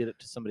 So we did it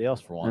to somebody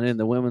else for once. And then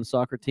the women's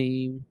soccer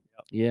team.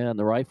 Yeah, and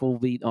the rifle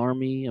beat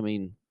Army. I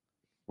mean,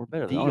 we're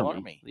better than The Army.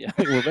 Army. Yeah,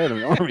 we're better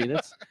than Army.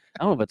 That's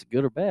I don't know if that's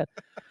good or bad.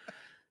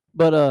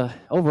 But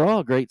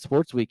overall, great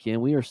sports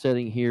weekend. We are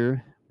sitting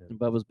here in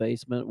Bubba's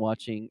basement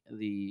watching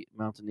the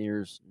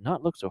Mountaineers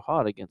not look so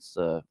hot against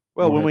Well,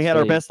 when Morehead we had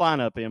our State. best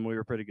lineup in, we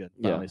were pretty good.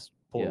 Yeah. Finally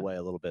pulled Yeah. away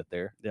a little bit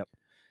there.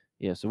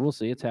 Yeah, so we'll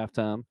see. It's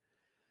halftime.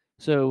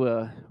 So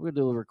we're gonna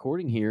do a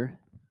recording here.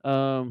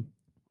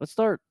 Let's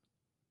start.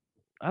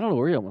 I don't know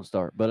where y'all want to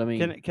start, but I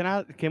mean,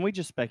 Can we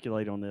just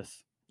speculate on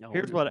this? no,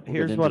 Here's we'll what get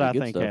into the I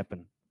good think stuff.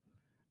 happened.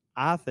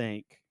 I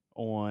think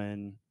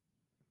on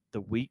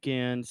the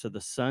weekend, so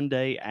the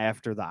Sunday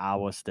after the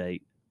Iowa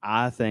State,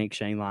 I think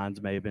Shane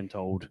Lyons may have been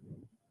told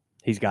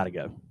he's got to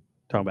go.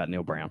 Talking about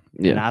Neil Brown,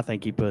 and Yeah, I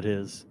think he put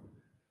his,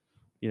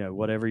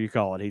 whatever you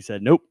call it, he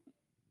said nope.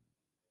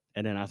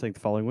 And then I think the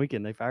following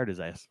weekend they fired his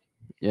ass.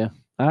 Well,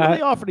 I,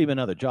 they offered him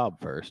another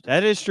job first.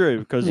 That is true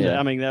because Yeah.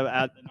 I mean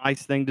the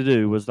nice thing to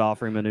do was to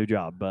offer him a new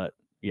job, but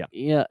yeah,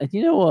 and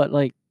you know what?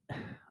 Like,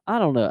 I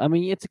don't know. I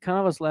mean, it's a kind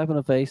of a slap in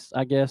the face,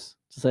 I guess,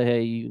 to say,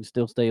 hey, you can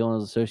still stay on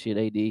as associate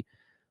AD.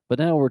 But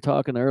now we're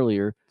talking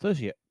earlier.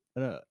 Associate.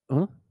 Huh?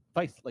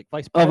 Vice Oh,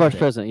 president. vice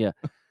president, yeah.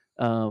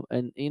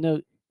 And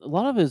a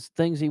lot of his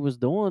things he was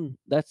doing,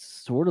 that's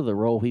sort of the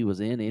role he was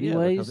in, Yeah,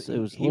 anyways. because It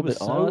was a he little was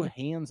bit so odd.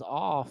 hands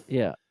off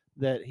Yeah,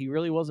 that he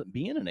really wasn't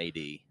being an AD.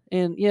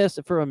 and yes,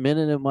 for a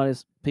minute,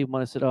 people might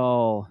have said,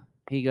 "Oh,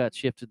 he got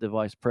shifted to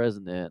vice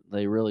president.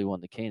 They really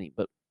wanted to can him."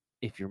 But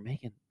if you're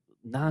making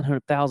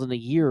 $900,000 a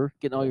year,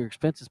 getting all your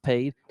expenses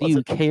paid, do What's you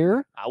it-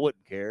 care? I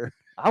wouldn't care.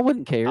 I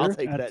wouldn't care. I'll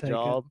take I'd that take it.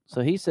 job.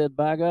 So he said,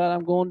 "By God,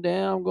 I'm going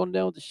down. I'm going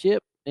down with the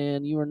ship,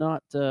 and you are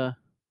not.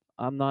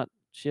 I'm not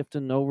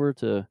shifting over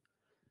to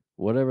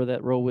whatever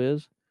that role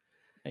is."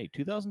 Hey,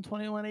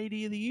 2021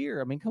 AD of the year.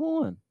 I mean, come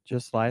on.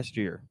 just last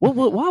year. Why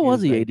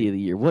was he was AD of the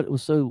year? What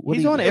was so? What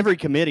He's did he on do? every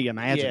committee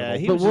imaginable. Yeah,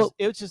 he But was what- just,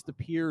 it was just the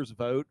peers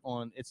vote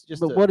on. It's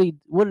just. But what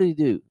did he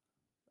do?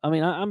 I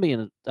mean, I'm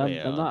being. I'm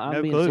Yeah, not. I'm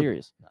no being clue.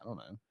 serious. I don't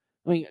know.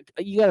 I mean,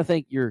 you got to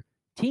think your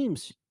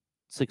team's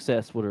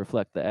success would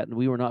reflect that, and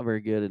we were not very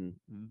good in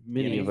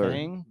many of our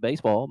Anything?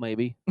 baseball.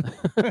 Maybe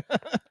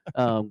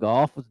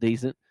golf was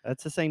decent.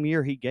 That's the same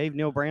year he gave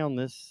Neil Brown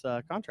this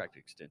contract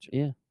extension.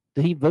 Yeah.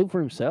 Did he vote for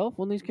himself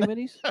on these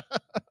committees?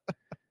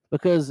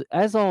 Because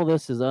as all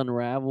this is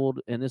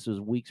unraveled, and this was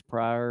weeks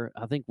prior,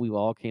 I think we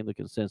all came to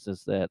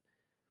consensus that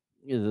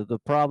the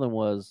problem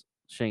was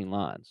Shane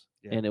Lyons,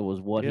 Yeah. and it was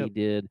what he Yep.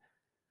 did.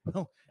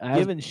 Well, As-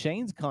 Given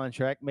Shane's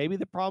contract, maybe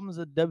the problem's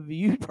a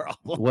WU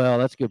problem. well,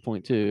 that's a good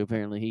point too.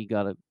 Apparently, he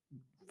got a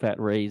fat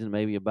raise and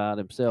maybe about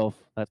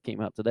himself. That came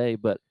out today,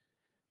 but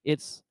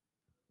it's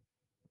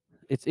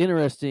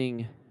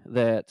interesting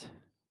that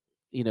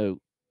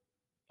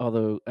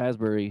although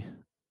Asbury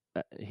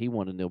he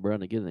wanted Neil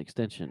Brown to get an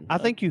extension. I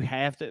think you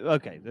have to.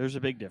 Okay, there's a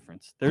big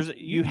difference.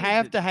 You need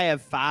have to- to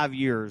have 5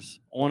 years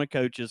on a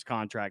coach's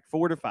contract,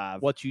 4 to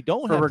 5. What you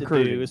don't For have to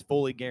recruiting. do is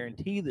fully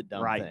guarantee the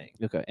dumb Right. thing.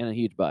 okay, and a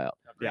huge buyout.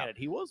 Now, granted,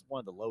 he was one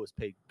of the lowest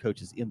paid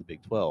coaches in the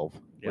Big 12.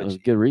 Yeah. That was a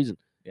Which, good reason.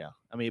 yeah,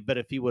 I mean, but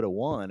if he would have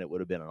won, it would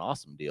have been an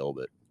awesome deal.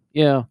 But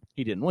Yeah,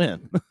 he didn't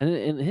win. I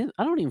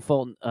don't even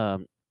fault.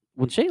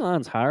 When Shane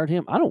Lyons hired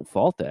him, I don't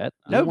fault that.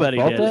 I don't Nobody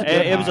fault did. that.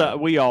 It was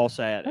we all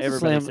sat. That's a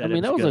Everybody slam, said I mean,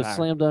 it that was, was a a good hire.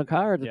 slam dunk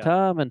hire at the Yeah.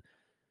 time, and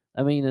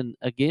I mean, and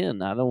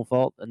again, I don't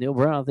fault Neil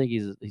Brown. I think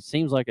he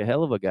seems like a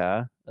hell of a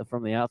guy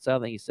from the outside. I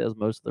think he says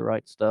most of the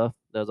right stuff,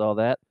 does all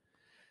that.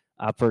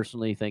 I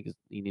personally think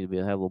you need to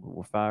have a little bit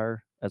more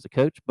fire as a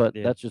coach, but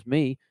Yeah. that's just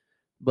me.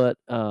 But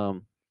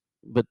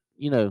Here's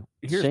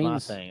my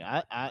Shane's- thing.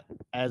 I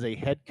as a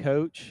head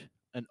coach,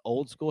 an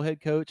old school head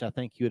coach, I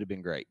think he would have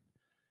been great.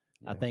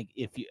 I Yeah. think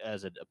if you,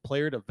 as a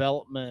player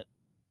development,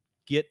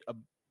 get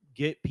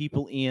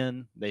people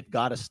in, they've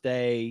got to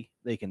stay.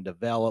 They can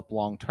develop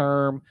long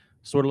term,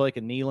 sort of like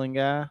a kneeling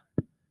guy.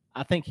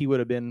 I think he would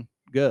have been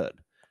good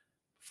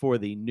for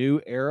the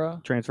new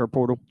era Transfer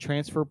portal.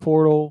 transfer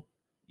portal.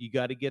 You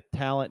got to get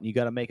talent. And you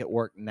got to make it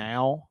work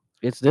now.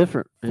 it's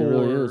different. It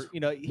really is.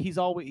 He's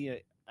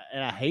always,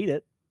 and I hate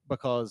it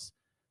because,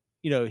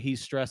 he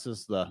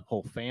stresses the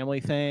whole family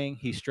thing.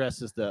 He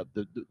stresses the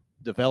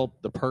develop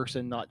the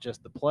person, not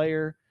just the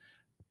player.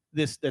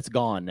 That's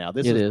gone now.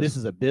 This It this is.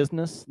 is a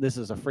business. This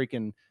is a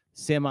freaking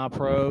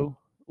semi-pro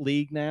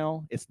league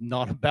now. It's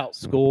not about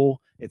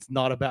school. It's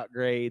not about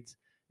grades.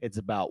 It's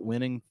about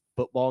winning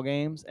football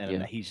games, and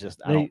Yeah. he's just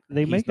They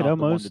he's make it not the one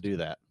to almost do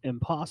that.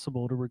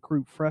 impossible to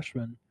recruit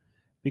freshmen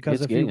because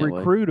It's if you getting that way.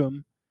 recruit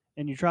them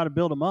and you try to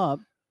build them up,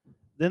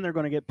 then they're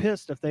going to get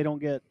pissed if they don't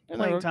get And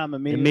playing they're- time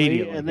immediately,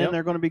 Immediately, and then yep.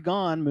 they're going to be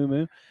gone,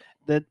 moo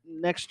that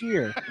next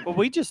year. Well,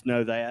 we just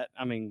know that.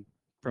 I mean,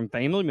 from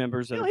family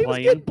members that You know, are he was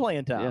playing. getting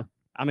playing time. Yeah.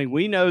 I mean,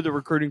 we know the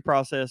recruiting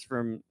process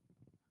from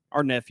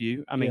our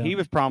nephew. I mean, Yeah. he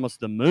was promised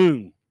the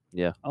moon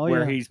Oh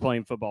where yeah, he's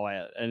playing football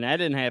at, and that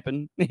didn't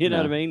happen. You know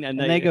No. what I mean? and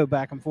they go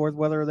back and forth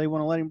whether they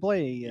want to let him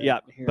play. Yeah,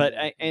 here but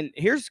and there. and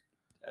here's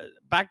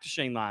back to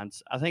Shane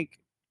Lyons. I think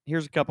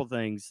here's a couple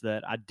things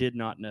that I did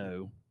not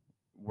know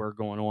were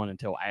going on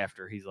until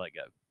after he's let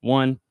go.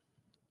 One,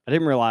 I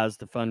didn't realize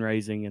the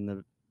fundraising and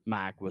the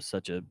MAC was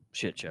such a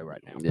shit show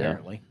right now. Yeah.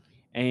 Apparently,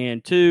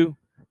 And two,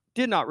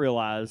 did not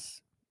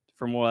realize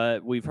from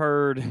what we've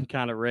heard and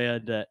kind of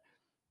read that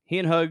he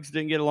and Hugs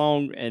didn't get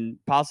along, and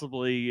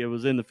possibly it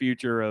was in the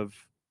future of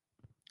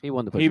He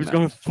wanted to put he him was out.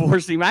 going to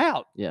force him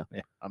out. yeah.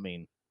 I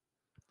mean,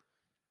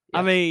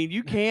 I mean,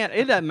 you can't.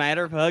 It doesn't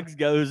matter if Hugs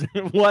goes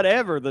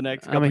whatever the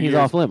next. I Couple mean, he's years.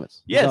 off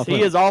limits. He's Yes, off he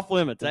limits. is off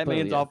limits. That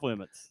Completely, man's yeah. off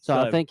limits. So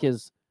I think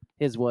his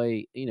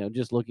way,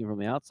 just looking from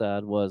the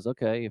outside, was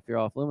okay. If you're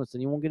off limits,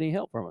 then you won't get any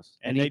help from us.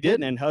 and he they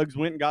didn't. And Hugs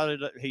went and got it.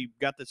 He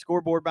got the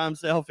scoreboard by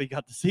himself. He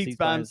got the seats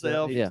by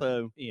himself. Yeah.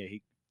 So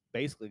he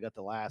basically got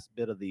the last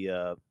bit of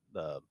the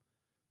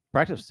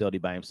practice facility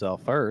by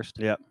himself first.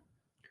 Yep.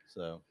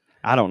 So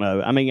I don't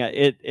know. I mean,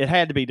 it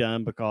had to be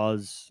done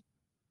because,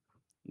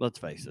 let's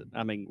face it.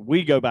 I mean,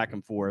 we go back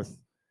and forth.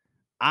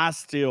 I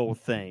still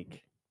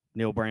think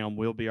Neil Brown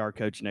will be our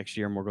coach next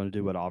year, and we're going to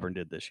do what Auburn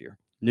did this year.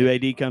 New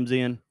AD comes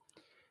in.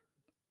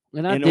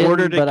 And I in didn't,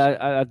 order to- but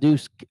I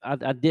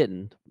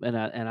didn't, and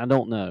I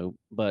don't know,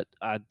 but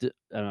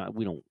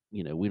we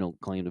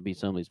don't claim to be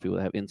some of these people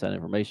that have inside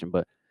information,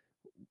 but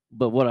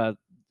what I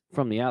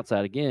from the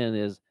outside again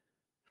is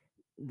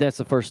that's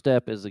the first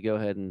step is to go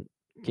ahead and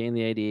can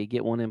the AD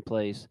get one in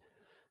place.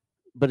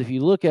 But if you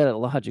look at it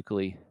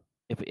logically,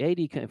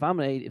 if I'm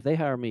an AD, if they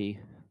hire me,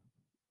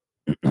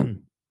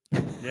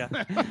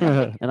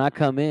 Yeah. and I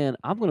come in,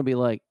 I'm going to be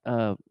like,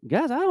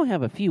 guys, I only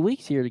have a few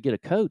weeks here to get a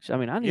coach. I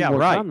mean, I need Yeah, more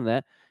right. time than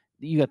that.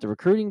 You got the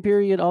recruiting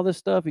period, all this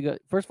stuff.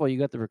 First of all, you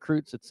got the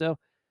recruits itself.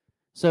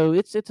 So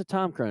it's a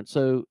time crunch.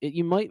 So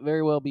you might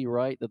very well be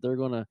right that they're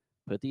going to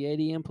put the AD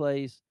in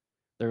place.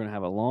 They're going to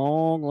have a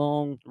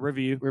long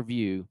Review.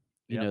 review.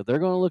 Yep. They're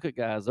going to look at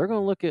guys. They're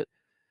going to look at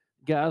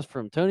guys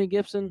from Tony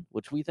Gibson,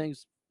 which we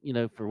think's,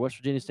 for West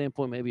Virginia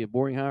standpoint, maybe a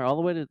boring hire, all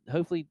the way to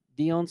hopefully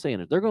Deion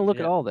Sanders. They're going to look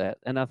at Yep. all that,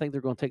 and I think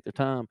they're going to take their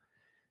time.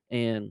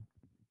 And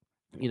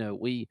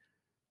we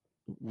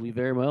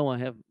very well might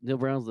have Neil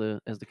Brown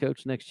as the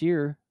coach next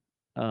year,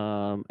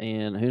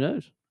 and who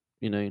knows?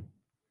 I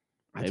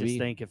just maybe-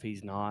 think if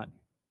he's not,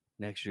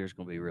 next year's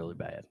going to be really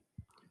bad.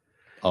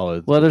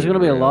 well, there's going to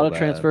be a lot real of bad.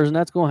 transfers, and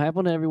that's going to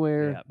happen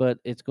everywhere. Yep. But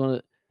it's going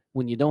to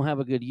when you don't have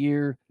a good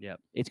year, Yep.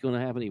 it's going to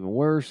happen even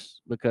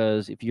worse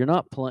because if you're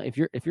not playing,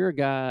 if you're a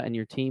guy and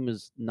your team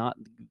is not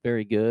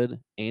very good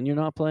and you're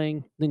not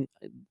playing, then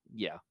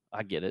yeah,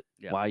 I get it.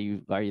 Yeah. Why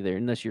are you there?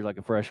 Unless you're like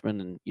a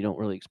freshman and you don't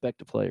really expect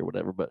to play or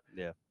whatever. But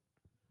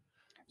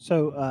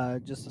So,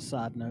 just a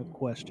side note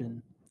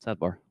question,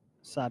 sidebar.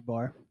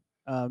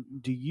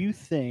 do you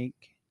think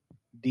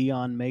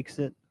Deion makes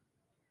it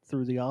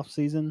through the off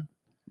season?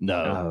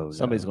 No, No,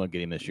 somebody's no. going to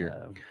get him this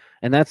year.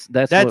 And that's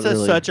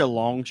Such a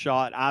long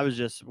shot.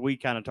 We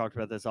kind of talked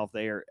about this off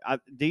the air.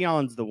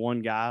 Deion's the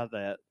one guy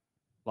that,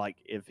 like,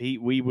 if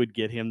we would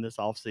get him this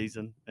off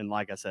season, and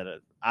like I said,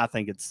 I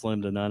think it's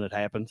slim to none it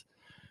happens.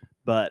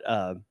 But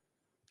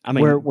I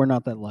mean, we're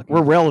not that lucky.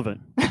 we're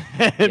relevant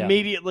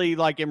immediately,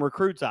 like in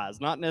recruits' eyes,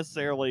 not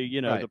necessarily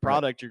Right, the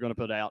product you're going to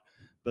put out,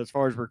 but as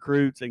far as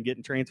recruits and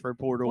getting transfer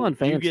portal, Well, and you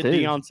fans get too.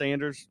 Deion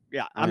Sanders.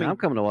 Yeah, I mean, I'm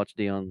coming to watch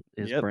Deion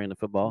his Yep. brand of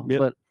football. Yep.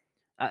 But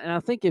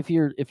I think if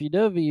you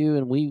WVU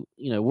and we,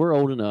 we're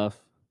old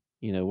enough,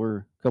 we're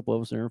a couple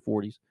of us in our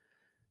 40s.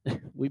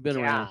 We've been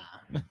around.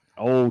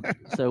 old.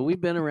 So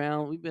we've been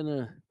around. We've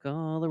been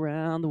all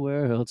around the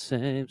world,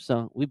 same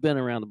song. We've been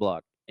around the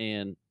block.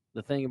 And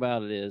the thing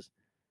about it is,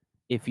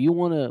 if you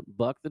want to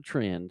buck the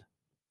trend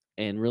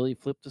and really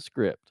flip the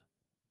script,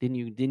 then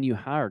you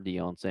hire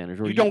Deion Sanders.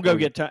 Or You don't go or-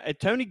 get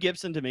Tony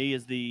Gibson. To me,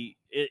 he's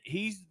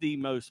the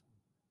most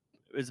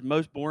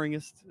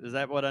boringest. Is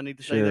that what I need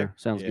to say Sure, there?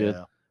 sounds good.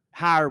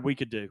 Hire we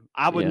could do.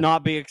 I would Yeah.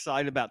 not be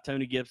excited about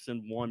Tony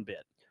Gibson one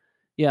bit.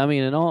 Yeah, I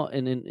mean,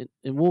 and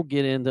we'll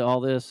get into all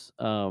this,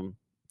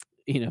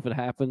 if it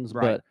happens.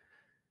 Right.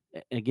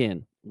 But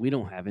again, we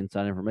don't have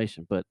inside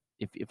information. But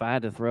if I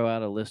had to throw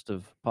out a list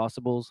of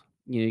possibles,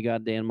 you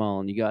got Dan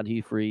Mullen, you got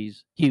Hugh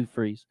Freeze.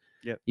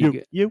 Yep.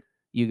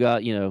 You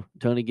got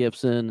Tony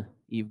Gibson.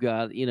 You've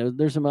got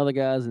there's some other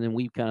guys, and then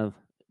we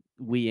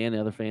and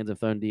other fans have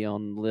thrown Deion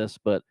on the list.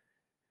 But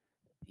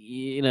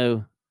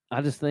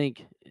I just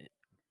think.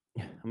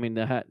 I mean,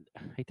 I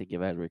hate to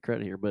give Adrian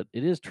credit here, but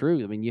it is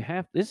true. I mean,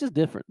 this is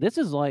different. This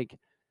is like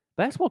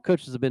basketball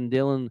coaches have been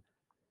dealing,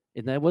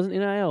 and that wasn't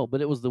NIL,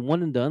 but it was the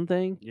one and done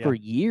thing Yeah. for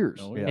years.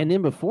 Oh, yeah. And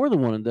then before the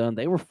one and done,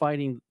 they were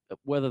fighting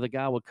whether the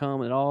guy would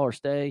come at all or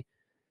stay.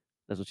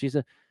 That's what she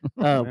said.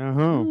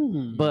 Uh-huh.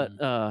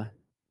 But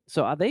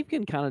so they've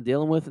been kind of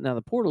dealing with it. Now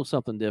the portal's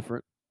something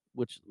different,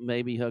 which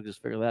maybe Hug just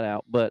figure that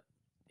out. But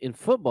in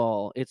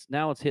football, it's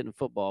hitting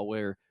football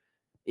where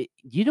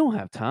you don't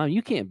have time.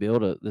 You can't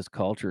build this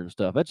culture and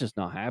stuff. That's just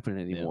not happening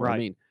anymore. I Right.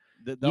 mean,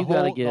 The You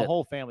gotta the get-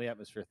 whole family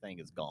atmosphere thing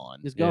is gone.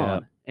 it's Yeah.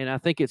 gone. And I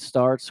think it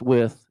starts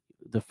with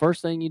the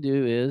first thing you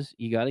do is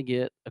you got to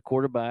get a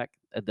quarterback,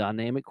 a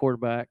dynamic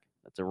quarterback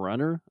that's a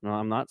runner. No,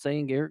 I'm not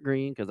saying Garrett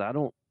Green because I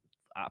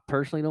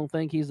personally don't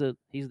think he's the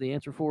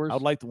answer for us. I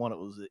would like the one that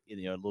was a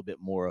little bit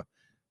more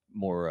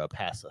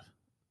passive,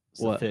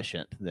 What?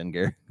 sufficient than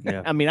Gary.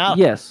 Yeah. I mean,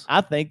 Yes.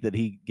 I think that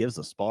he gives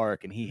a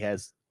spark and he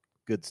has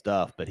good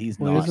stuff, but he's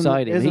Well, not. isn't-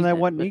 exciting. Isn't He's- that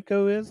what but-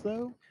 Nico is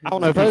though? I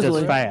don't know if he's as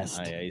Supposedly-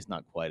 fast. Yeah, he's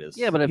not quite as.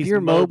 Yeah, but if he's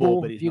you're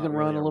mobile, but if he's you not can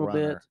really run a little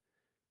runner.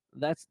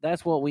 bit,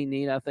 that's what we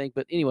need, I think.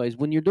 But anyways,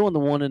 when you're doing the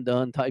one and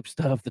done type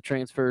stuff, the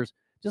transfers,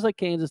 just like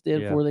Kansas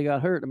did Yeah. before they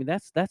got hurt. I mean,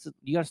 that's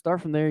you got to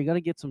start from there. You got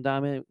to get some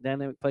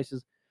dynamic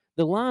places.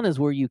 The line is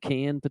where you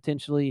can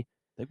potentially.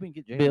 Think we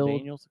can get Jalen build-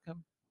 Daniels to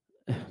come?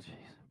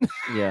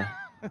 Yeah,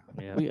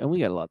 Yeah. we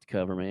got a lot to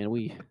cover, man.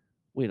 We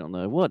don't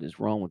know what is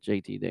wrong with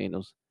JT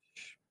Daniels.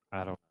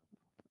 I don't.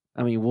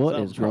 I mean, what is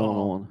Something's going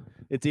wrong. on?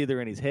 It's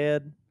either in his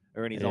head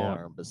or in his Yeah.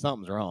 arm, but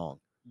something's wrong.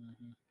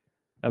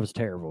 That was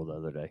terrible the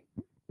other day.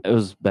 It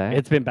was bad.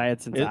 It's been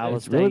bad since It- Iowa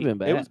it's State. really been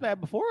bad. It was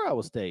bad before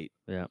Iowa State.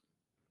 Yeah.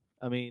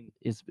 I mean,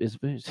 It's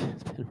been it's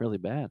been really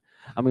bad.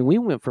 I mean, we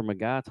went from a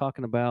guy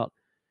talking about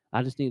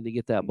I just needed to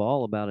get that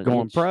ball about an Going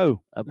inch.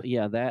 pro.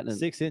 Yeah, that and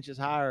 6 inches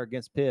higher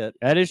against Pitt.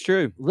 That is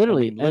true.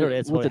 literally, I mean, literally,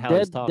 and that's with what- a how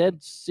he's talking.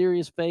 dead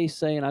serious face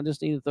saying, "I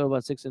just need to throw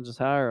about 6 inches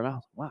higher." And I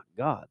was, my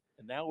God,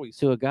 And now we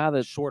to a guy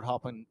that short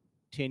hopping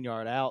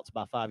 10-yard outs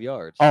by 5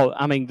 yards. Oh,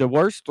 I mean, the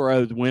worst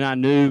throw when I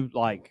knew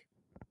like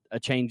a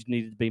change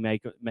needed to be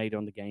made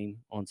on the game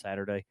on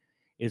Saturday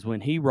is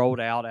when he rolled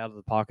out of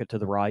the pocket to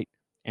the right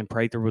and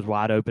Prather was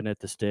wide open at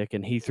the stick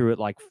and he threw it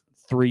like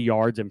 3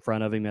 yards in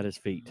front of him at his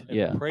feet. And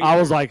yeah. Prather- I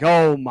was like,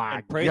 oh my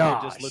and Prather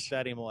gosh. just looked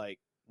at him like,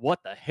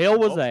 What the hell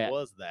was "What that?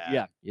 was that?"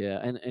 Yeah. Yeah,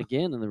 and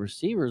again, and the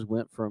receivers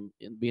went from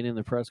being in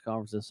the press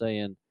conference and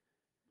saying,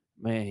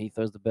 "Man, he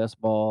throws the best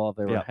ball I've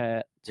ever Yep.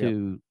 had."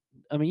 To,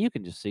 I mean, you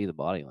can just see the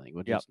body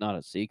language. Yep. It's not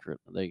a secret.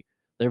 They've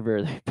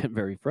been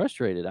very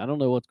frustrated. I don't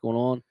know what's going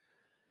on.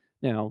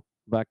 Now,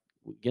 back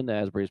again to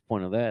Asbury's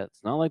point of that,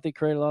 it's not like they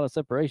create a lot of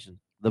separation.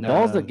 The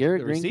balls No, that Garrett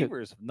The Green took,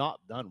 receivers have not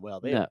done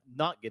well. They're No.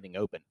 not getting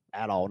open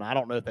at all. And I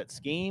don't know if that's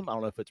scheme. I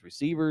don't know if it's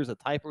receivers, a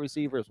type of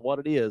receivers, what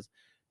it is.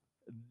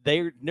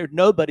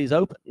 Nobody's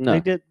open. no,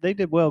 They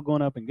did well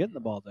going up and getting the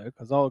ball though,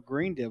 because all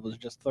Green did was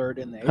just third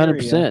in the area.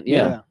 100%.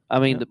 Yeah. I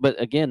mean, Yeah. but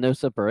again, no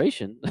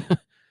separation.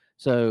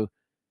 So,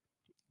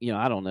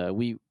 I don't know.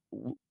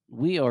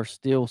 We are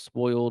still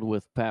spoiled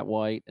with Pat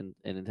White, and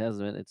it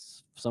hasn't.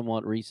 It's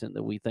somewhat recent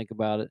that we think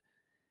about it.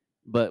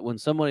 But when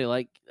somebody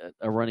like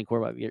a running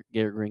quarterback,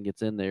 Garrett Green,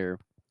 gets in there,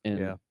 and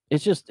Yeah.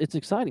 it's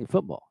exciting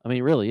football. I mean,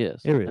 it really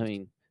is. It I is.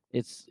 mean,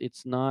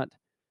 it's not,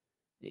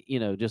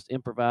 just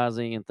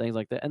improvising and things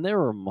like that. And there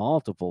were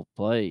multiple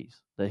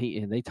plays that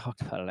they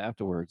talked about it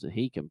afterwards that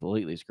he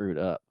completely screwed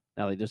up.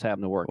 Now they just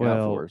happened to work out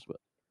Well, for us, but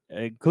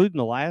Including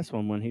the last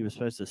one when he was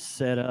supposed to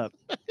set up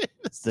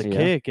the Yeah.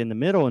 kick in the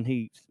middle and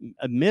he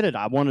admitted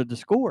I wanted to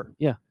score.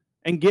 Yeah.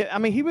 And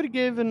he would have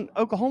given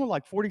Oklahoma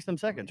like 40 some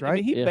seconds, I right?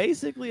 mean, he Yeah.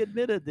 basically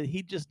admitted that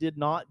he just did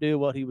not do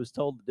what he was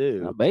told to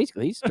do.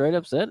 basically he straight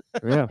up said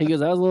it. Yeah. He goes,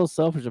 "That was a little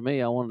selfish of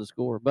me. I wanted to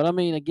score." But I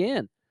mean,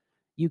 again,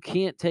 you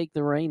can't take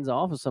the reins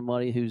off of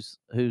somebody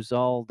who's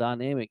all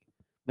dynamic.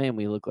 Man,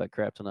 we look like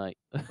crap tonight.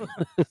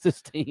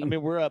 This team. I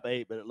mean, we're up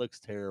 8, but it looks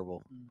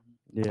terrible.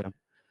 Yeah.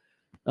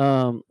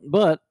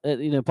 But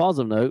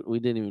positive note we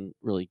didn't even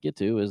really get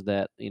to is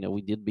that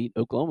we did beat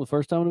Oklahoma the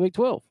first time in the Big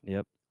 12.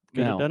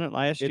 Could Now, have done it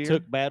last It year.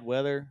 took bad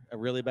weather, a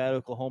really bad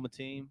Oklahoma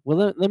team.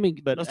 well, let me.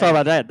 But Let's talk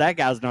about that. That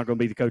guy's not going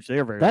to be the coach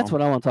there very That's long.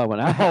 what I want to talk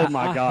about. Oh,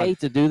 my I God. hate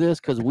to do this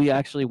because we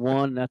actually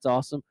won. And that's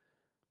awesome.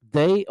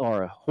 They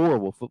are a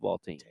horrible football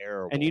team.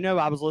 Terrible. And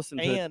I was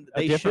listening to And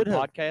a they different should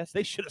have- podcast.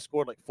 they should have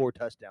scored like 4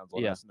 touchdowns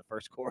on Yeah. us in the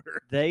first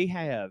quarter. They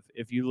have,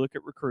 if you look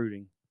at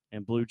recruiting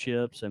and blue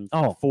chips and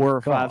Oh, 4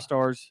 or 5 God.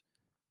 stars,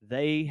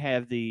 they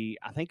have I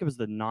think it was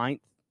the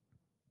 9th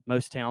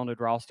most talented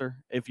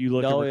roster. If you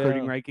look Oh, at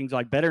recruiting yeah. rankings,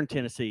 like better than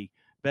Tennessee,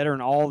 better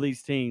than all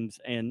these teams,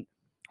 and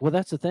Well,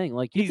 that's the thing.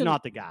 Like you he's can-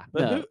 not the guy.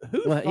 But No.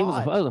 who Well, he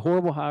was thought, a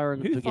horrible hire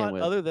to who begin thought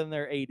with. other than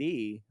their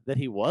AD that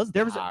he was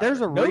There's the a hire?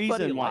 Nobody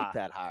reason liked why.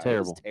 that hire. It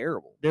Terrible. was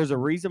terrible. There's a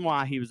reason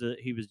why he's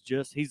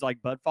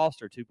like Bud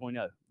Foster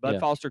 2.0. Bud Yeah.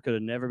 Foster could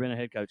have never been a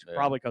head coach, Yeah.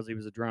 probably because he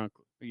was a drunk.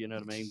 You know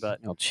what I mean? But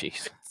Oh,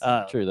 jeez.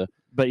 uh, True though.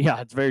 But yeah,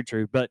 it's very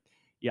true. But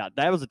yeah,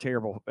 that was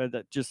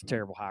just a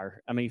terrible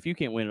hire. I mean, if you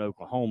can't win at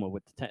Oklahoma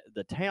with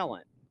the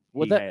talent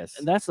Well, he has,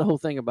 and that's the whole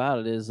thing about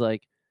it is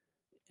like,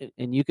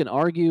 and you can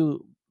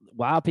argue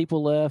why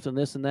people left and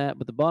this and that,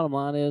 but the bottom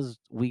line is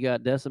we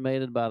got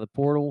decimated by the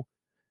portal.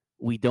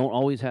 We don't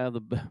always have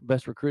the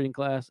best recruiting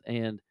class,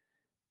 and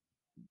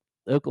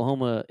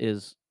Oklahoma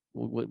is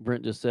what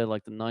Brent just said,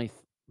 like the 9th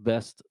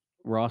best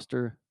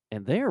roster,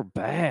 and they're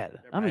bad.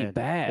 They're I mean, bad.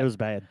 bad. it was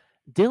bad.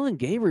 Dylan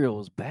Gabriel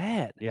was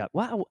bad. Yep.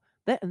 Wow.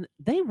 And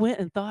they went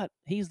and thought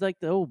he's like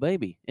the old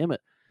baby,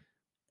 Emmett.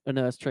 Oh,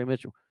 no, that's Trey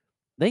Mitchell.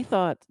 They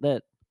thought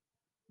that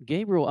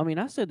Gabriel, I mean,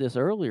 I said this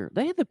earlier.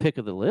 They had the pick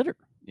of the litter.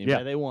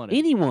 Anybody they wanted.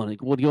 Anyone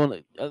would go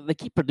on. They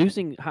keep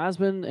producing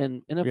Heisman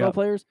and NFL Yep.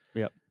 players.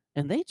 Yep.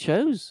 And they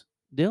chose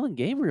Dylan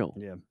Gabriel.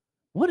 Yeah.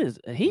 What is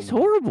he's Mhm.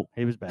 horrible.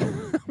 He was bad.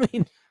 I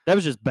mean, That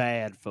was just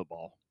bad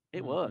football.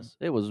 it was.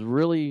 It was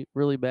really,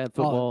 really bad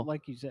football.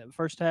 Like you said,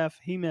 first half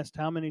he missed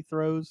how many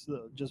throws?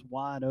 Just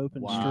wide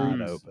open Wide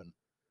streets. open.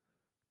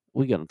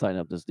 We got to tighten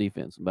up this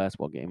defense in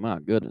basketball game. My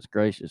goodness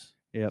gracious.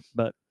 Yep.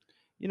 But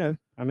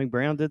I mean,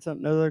 Brown did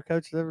something no other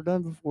coach has ever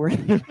done before.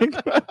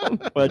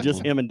 Well,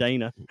 just him and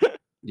Dana.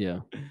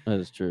 Yeah, that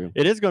is true.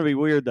 It is going to be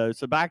weird though.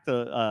 So back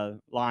to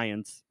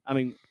Lions. I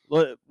mean,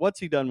 what's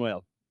he done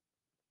well?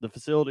 The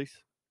facilities.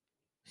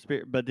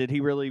 But did he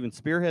really even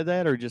spearhead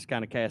that, or just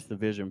kind of cast the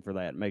vision for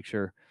that and make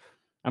sure?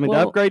 I mean, the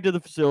Well- upgrade to the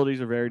facilities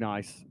are very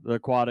nice. The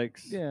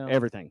aquatics, Yeah.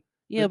 everything.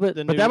 Yeah, but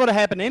the But new- that would have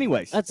happened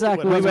anyways. that's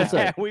exactly we what I was would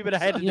going to say. We would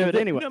have had to You do know, it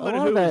anyway. no A matter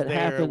lot of who was that there, it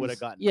happens. would've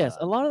gotten Yes,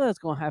 done. a lot of that's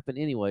going to happen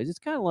anyways. It's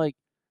kind of like,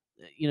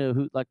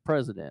 who like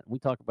president. We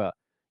talk about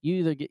you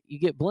either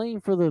get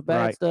blamed for the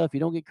bad Right. stuff, you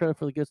don't get credit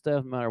for the good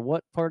stuff, no matter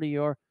what party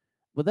you are.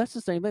 But that's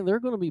the same thing. There are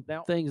going to be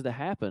Now- things that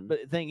happen.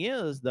 But the thing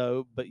is,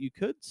 though, you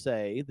could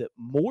say that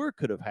more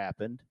could have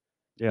happened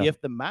Yeah. if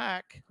the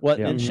MAC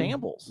wasn't Yeah. in Mhm.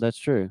 shambles. That's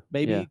true.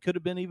 Maybe Yeah. it could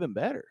have been even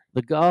better.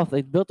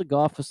 They built a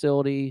golf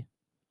facility.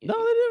 No,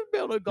 they didn't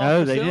build a golf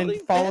No, they facility.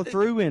 didn't follow had to-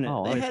 through in it.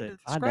 Oh, They They had said. to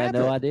I had scrap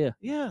no it. idea.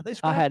 Yeah, they I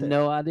scrapped had it.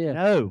 no idea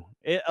No,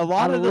 a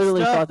lot I of the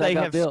literally stuff thought that they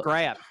got have built.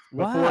 scrapped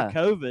before Why?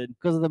 COVID.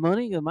 because of the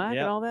money, the MAC,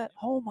 Yep. and all that.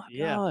 Oh my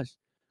Yeah. gosh!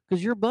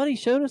 Because your buddy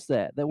showed us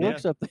that Yeah.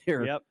 works up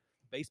there. Yep.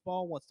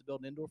 Baseball wants to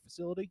build an indoor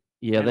facility,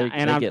 Yeah, And they, I-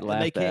 and they I'm- get and and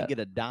laughed they can't at. get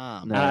a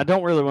dime. No. And I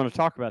don't really want to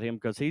talk about him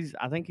because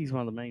I think he's one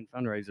of the main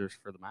fundraisers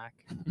for the MAC.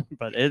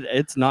 But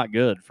it's not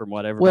good from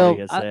what everybody Well,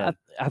 has I, said.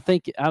 I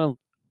think I don't.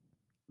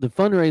 The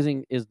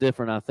fundraising is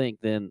different, I think,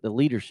 than the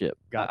leadership.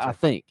 I Gotcha.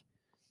 think,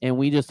 and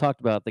we just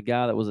talked about the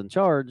guy that was in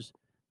charge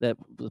that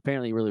was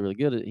apparently really, really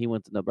good. He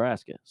went to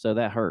Nebraska, so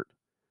that hurt.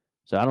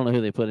 So I don't know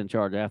who they put in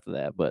charge after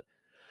that, but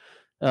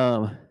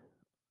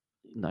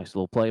nice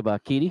little play by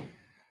Keedy.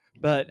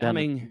 But I Down,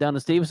 mean, down to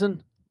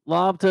Stevenson,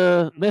 lob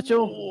to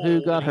Mitchell, who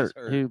Oh, got he's hurt,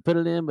 hurt. who put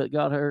it in but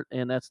got hurt,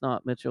 and that's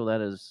not Mitchell. That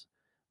is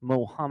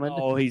Mohammed.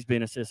 oh, he's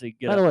been a sissy.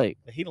 Get By up. the way,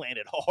 He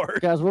landed hard.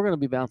 guys, we're going to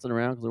be bouncing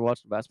around because we're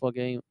watching a basketball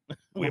game. We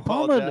Muhammad-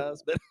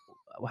 apologize, but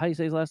How do you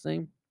say his last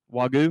name?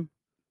 Wagyu.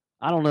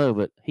 I don't know,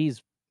 but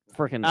he's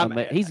freaking. I'm-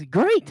 He's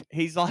great.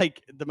 He's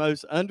like the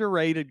most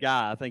underrated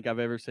guy I think I've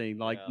ever seen.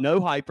 Like Yeah.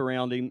 no hype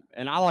around him,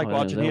 and I like Oh, yeah,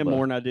 watching no, him but-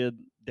 more than I did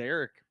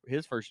Derek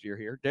his first year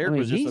here. Derek I mean,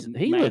 was just a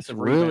he looks massive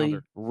really,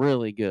 rebounder.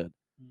 really good.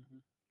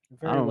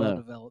 Very don't well know.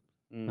 developed.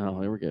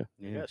 Oh, here we go.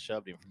 you got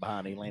shoved him from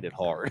behind. He landed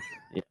hard.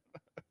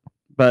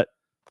 But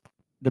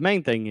the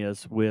main thing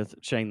is with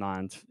Shane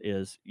Lyons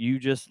is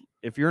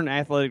if you're an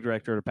athletic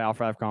director at a Power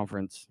 5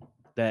 conference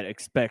that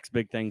expects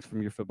big things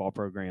from your football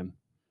program,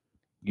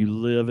 you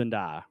live and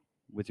die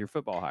with your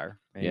football hire.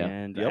 Yeah.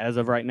 And Yep. as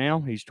of right now,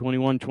 he's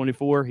 21,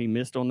 24. He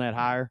missed on that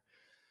hire.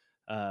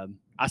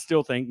 I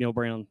still think Neil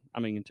Brown,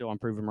 until I'm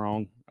proven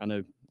wrong, I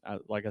know,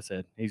 like I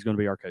said, he's going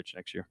to be our coach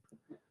next year.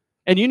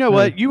 And you know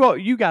what?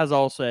 You guys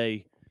all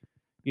say,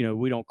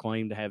 we don't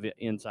claim to have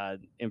inside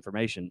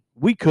information.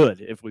 We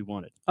could if we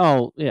wanted.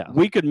 Oh yeah,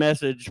 We could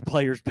message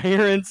players'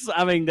 parents.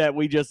 That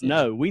we just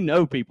know. We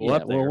know people yeah.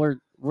 up there. Well,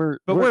 we're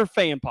but we're a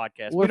fan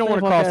podcast. we're We a don't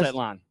fan want to cross podcast. that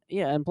line.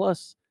 yeah, and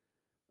plus,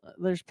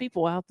 there's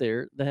people out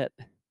there that,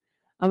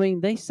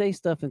 they say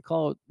stuff and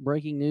call it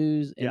breaking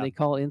news, and Yeah. they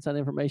call it inside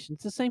information.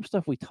 It's the same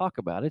stuff we talk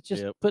about. It's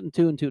just Yep. putting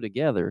two and two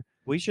together.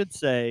 We should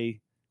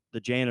say the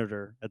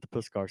janitor at the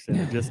Puskar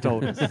Center just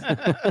told us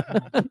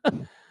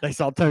they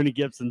saw Tony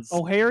Gibson's.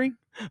 Oh, Harry?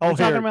 oh, We're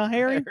talking Harry. about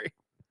Harry?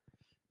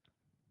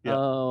 Yeah.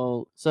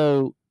 Oh,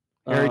 so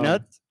Harry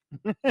Nuts.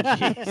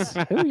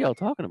 Jeez, who are y'all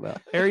talking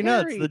about? Harry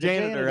Nuts, Harry, the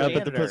janitor up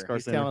at the Janitor, Puskar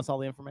he's Center. telling us all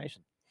the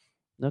information.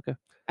 Okay.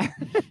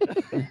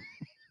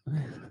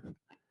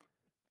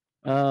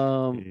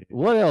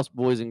 What else,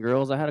 boys and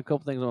girls? I had a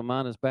couple things on my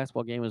mind. This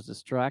basketball game is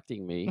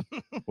distracting me.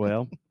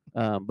 Well,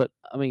 But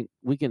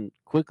we can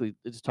quickly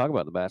just talk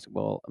about the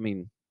basketball.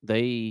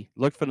 They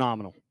looked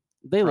phenomenal.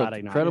 looked Friday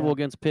night, incredible yeah.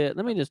 against Pitt.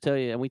 Let me just tell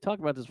you, and we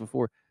talked about this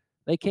before.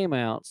 They came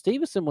out.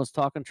 Stevenson was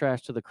talking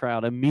trash to the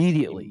crowd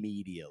immediately.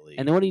 Immediately.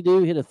 And then what did he do?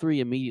 Hit a three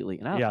immediately.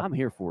 And Yeah. I'm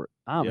here for it.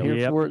 I'm Yep. here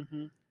Yep. for it.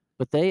 Mhm.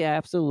 But they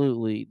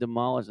absolutely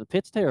demolished. The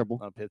Pitt's terrible.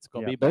 Pitt's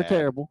gonna Yeah, be They're bad.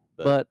 terrible.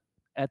 but- But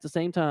at the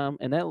same time,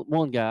 and that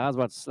one guy, I was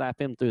about to slap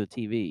him through the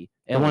TV.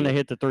 The one that Elliott.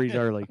 hit the threes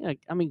early.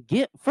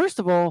 Yeah, first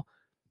of all,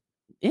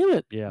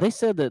 Emmett. Yeah. They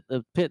said that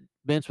the Pitt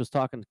bench was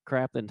talking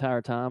crap the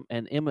entire time,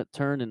 and Emmett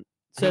turned and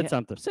Said he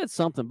something. said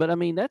something. But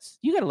that's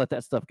you got to let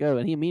that stuff go.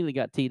 And he immediately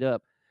got teed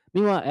up.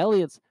 Meanwhile,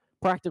 Elliott's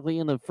practically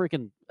in the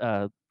freaking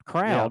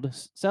crowd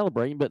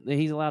celebrating, but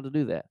he's allowed to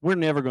do that. We're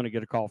never going to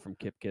get a call from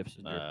Kip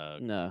Gibson.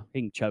 No,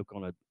 He can choke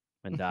on it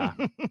and die.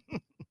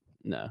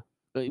 no.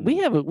 But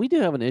we do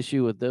have an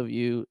issue with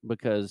W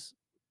because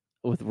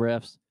with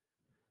refs.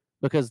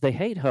 because they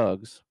hate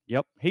hugs.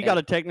 Yep. He got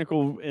a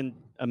technical in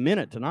a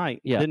minute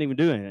tonight. Yeah. Didn't even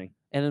do anything.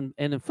 And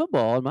in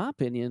football, in my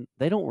opinion,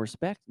 they don't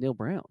respect Neil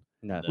Brown.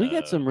 No. We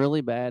get some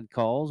really bad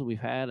calls we've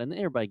had, and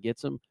everybody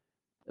gets them.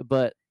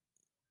 But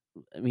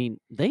I mean,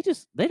 they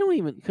don't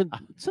even.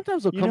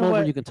 Sometimes they'll You come know over what?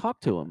 and you can talk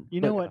to them.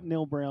 You know what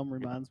Neil Brown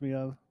reminds me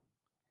of?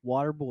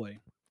 Water Boy.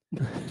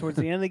 Towards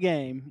the end of the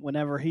game,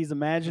 whenever he's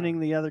imagining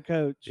the other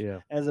coach Yeah.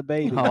 as a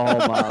baby. Oh my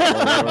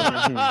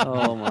Lord.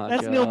 Oh my.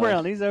 That's Neil gosh.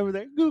 Brown. He's over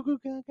there. Goo, goo,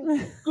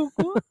 gaga, goo,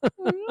 goo.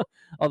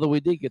 Although we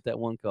did get that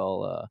one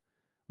call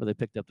where they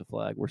picked up the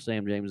flag where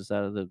Sam James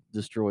decided to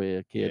destroy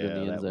a kid in Yeah, the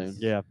end that zone.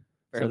 was Yeah.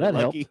 So fairly that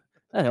lucky. helped.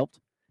 That helped.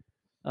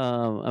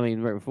 I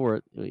mean, right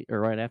before it, or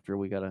right after,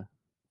 we got a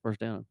first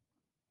down.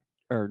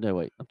 Or no,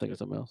 wait, I'm thinking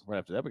something else. Right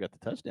after that, we got the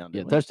touchdown. Yeah,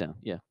 didn't we? touchdown.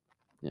 Yeah.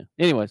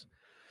 Anyways,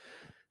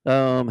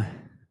 So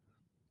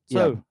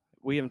yeah.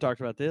 we haven't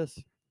talked about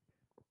this.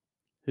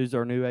 Who's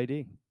our new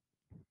AD?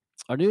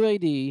 Our new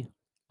AD.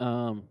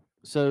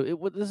 So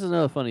this is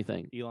another funny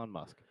thing. Elon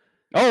Musk.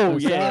 Oh,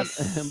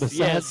 Besides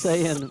yes.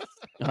 saying,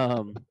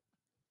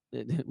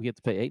 we have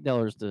to pay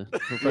 $8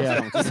 for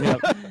press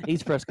conference.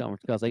 Each press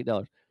conference costs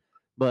 $8.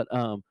 But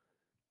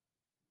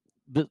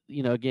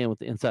again, with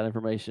the inside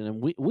information,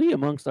 and we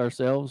amongst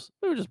ourselves,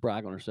 we were just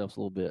bragging on ourselves a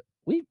little bit.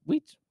 We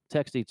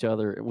text each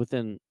other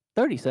within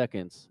 30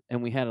 seconds,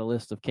 and we had a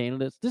list of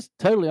candidates, just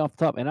totally off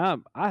the top. And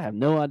I have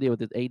no idea what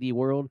this AD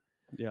world.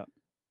 Yeah.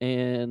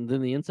 And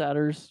then the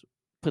insiders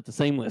put the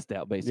same list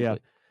out, basically.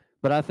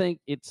 But I think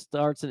it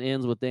starts and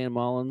ends with Dan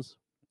Mullins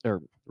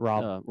or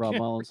Rob. Rob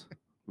Mullins.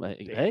 Hey,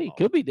 Mullins.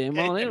 could be Dan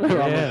Mullins. Anyway,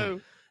 Rob Yeah.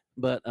 Mullins.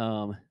 But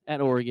at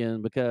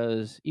Oregon,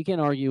 because you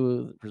can't argue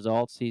with the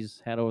results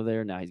he's had over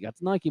there. Now he's got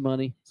the Nike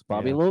money. It's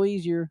probably Yeah. a little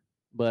easier,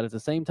 but at the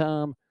same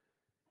time,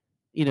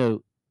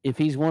 if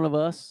he's one of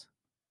us,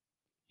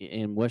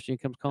 and West Virginia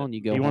comes calling,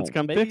 you go. He wants to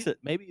home. come fix it.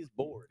 Maybe he's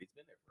bored. He's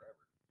been there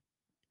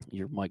forever.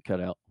 Your mic cut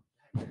out.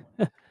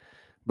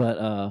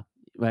 But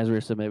as we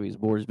said, maybe he's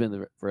bored. He's been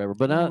there forever.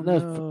 But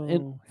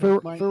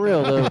for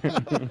real though,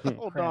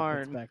 Oh, Crap,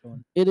 darn. it's back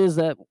on. it is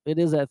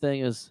that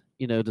thing. Is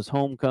does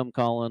home come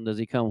calling? Does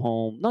he come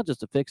home not just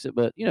to fix it,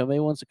 but maybe he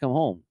wants to come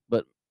home,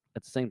 but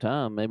at the same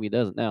time, maybe he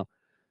doesn't. Now,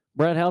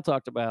 Brad Howe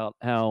talked about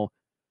how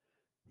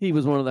he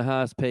was one of the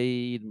highest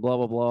paid, blah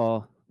blah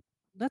blah.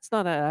 That's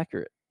not that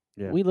accurate.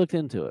 Yeah. We looked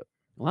into it.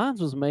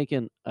 Lyons was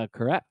making a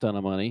crap ton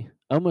of money,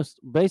 almost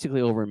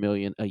basically over $1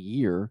 million a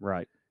year.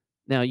 Right.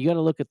 Now you got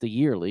to look at the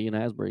yearly, and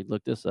Asbury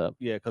looked this up.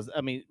 Yeah, because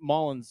I mean,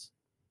 Mullins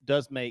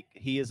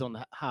he is on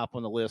the high up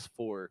on the list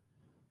for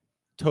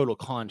total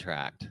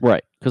contract.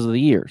 Right, because of the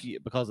years. Yeah,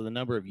 because of the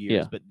number of years,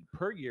 Yeah. but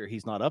per year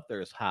he's not up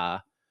there as high.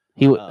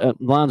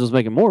 Lyons was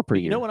making more per But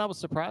year. you know what I was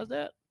surprised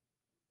at?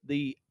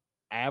 The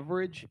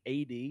average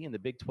AD in the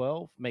Big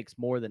 12 makes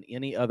more than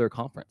any other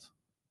conference.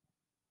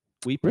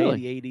 We pay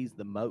Really? the ADs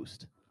the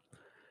most.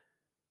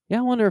 Yeah,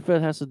 I wonder if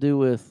it has to do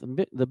with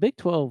the Big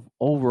 12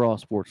 overall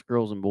sports.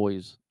 Girls and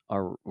boys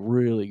are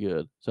really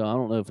good. So I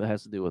don't know if it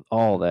has to do with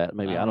all that.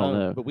 Maybe I don't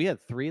know. But we had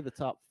 3 of the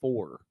top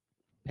 4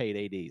 paid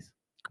ADs.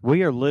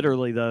 We are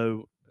literally,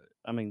 though,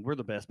 I mean, we're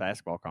the best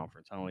basketball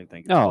conference. I don't even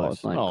think it's No, close.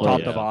 it's not Oh, close. Top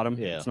yeah. to bottom,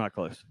 Yeah. it's not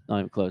close. Not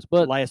even close.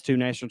 But Last 2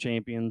 national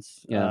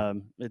champions, Yeah.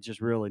 it's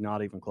just really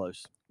not even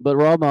close.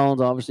 Rob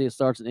Mullins, obviously, it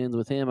starts and ends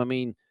with him. I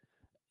mean,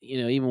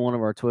 even one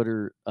of our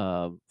Twitter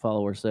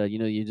followers said,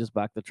 you just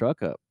back the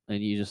truck up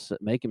and you just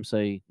make him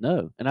say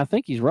no. And I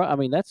think he's right. I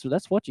mean, that's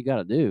what you got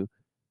to do.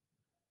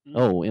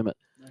 Oh, Emmett.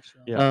 Next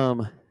round.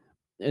 Yeah.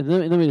 And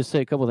let me just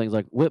say a couple of things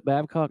like Whit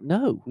Babcock.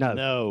 No.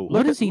 No.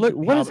 What is he?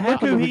 What has look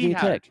happened who to he Virginia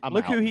hired. Tech? I'm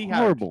Look out. who he hired.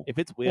 Horrible. If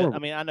it's Whit, I Horrible.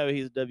 mean, I know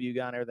he's a W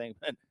guy and everything,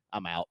 but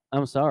I'm out.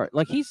 I'm sorry.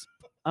 Like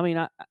I mean,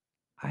 I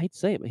hate to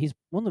say it, but he's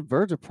on the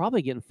verge of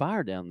probably getting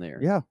fired down there.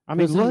 Yeah. I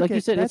mean, 'Cause look like you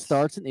at- said, it that's-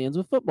 starts and ends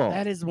with football.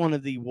 That is one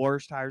of the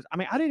worst hires. I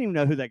mean, I didn't even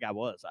know who that guy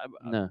was.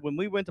 No. When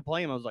we went to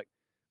play him, I was like,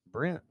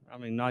 Brent. I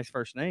mean, nice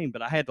first name,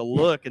 but I had to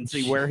look and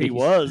see where he Jeez.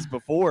 was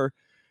before.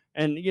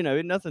 And,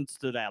 nothing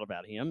stood out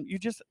about him.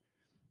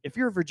 If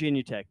you're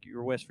Virginia Tech,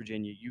 you're West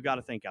Virginia, you got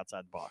to think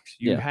outside the box.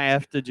 You Yeah.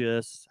 have to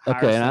just hire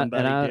Okay, and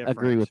somebody I agree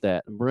different. with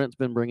that. And Brent's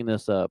been bringing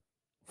this up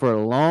for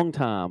a long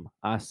time.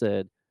 I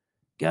said,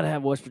 got to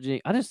have West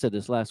Virginia. I just said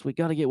this last week.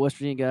 Got to get West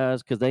Virginia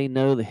guys because they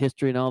know the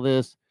history and all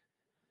this.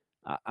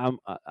 I'm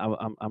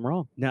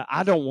wrong. No,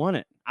 I don't want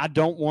it. I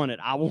don't want it.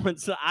 I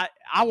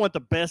want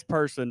the best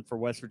person for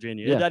West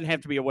Virginia. Yeah. It doesn't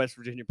have to be a West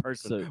Virginia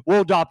person. So-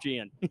 We'll adopt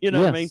you in. You know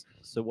what I mean? Yes.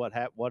 So what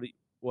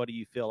do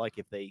you feel like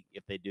if they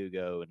do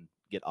go and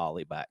get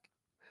Ollie back?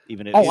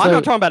 Even if Oh, I'm So-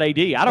 not talking about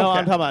AD. I don't. no,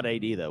 I'm care. talking about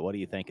AD though. What are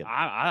you thinking?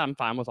 I'm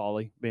fine with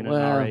Ollie being an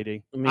Well, RAD.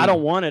 I I mean-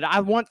 don't want it. I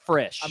want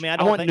fresh. I mean,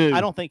 I want new. I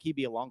don't think he'd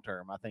be a long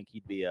term. I think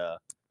he'd be a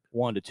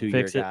 1 to 2 year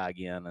Fix it. guy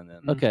again, and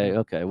then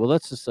Okay. Well,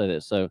 let's just say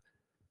this. So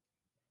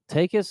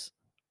take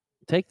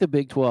the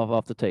Big 12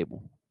 off the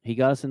table. He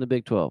got us in the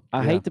Big 12. I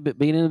Yeah. hate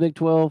being in the Big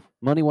 12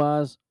 money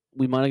wise.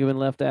 We might have been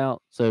left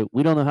out, so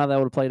we don't know how that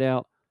would have played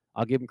out.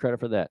 I'll give him credit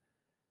for that.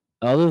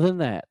 Other than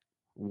that,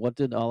 what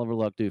did Oliver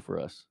Luck do for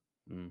us?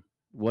 Mm.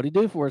 What did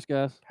he do for us,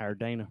 guys? Hire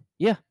Dana.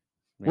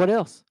 What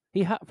else?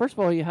 First of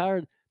all, he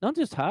hired not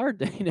just hired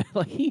Dana,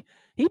 like he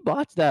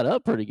botched that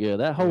up pretty good.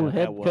 That whole Yeah,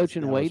 head That was-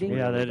 coaching that was waiting,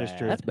 Yeah, really that is bad.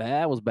 true. that's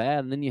bad. Was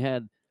bad. And then you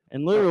had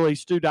And literally,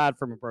 Stu died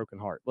from a broken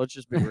heart. Let's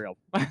just be real.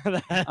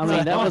 that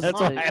was that's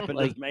the- what happened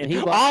like, to this man. he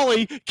bought-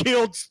 Ollie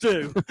killed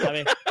Stu. I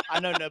mean, I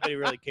know nobody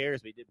really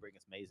cares, but he did bring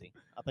us Maisie.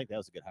 I think that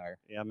was a good hire.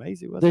 Yeah,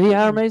 Maisie was. Did he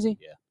hire Maisie?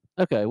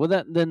 Yeah. Okay. Well,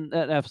 that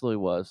absolutely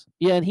was.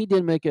 Yeah, and he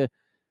did make a.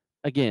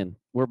 Again,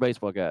 we're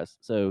baseball guys,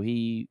 so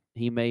he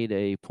made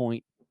a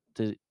point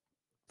to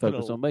Put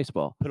focus a- on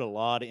baseball. Put a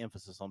lot of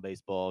emphasis on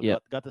baseball.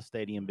 Yep. Got the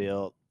stadium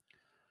built.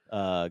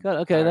 Okay,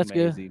 hired that's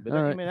good. Maisie, But All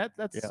I right. mean,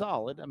 that's Yeah.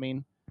 solid. I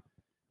mean,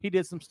 he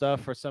did some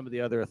stuff for some of the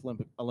other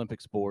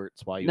Olympic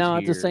sports while he was Now, at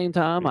the here. same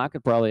time, I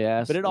could probably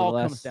ask. But it the all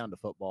last- comes down to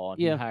football.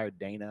 And Yeah. he hired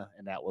Dana,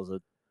 and that was a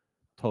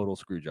total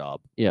screw job.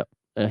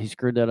 He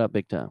screwed that up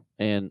big time,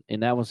 and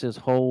that was his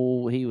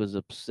whole. He was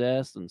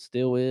obsessed and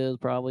still is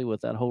probably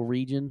with that whole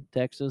region,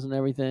 Texas and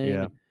everything.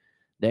 Yeah. and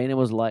Dana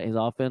was like his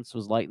offense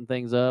was lighting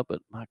things up,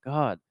 but my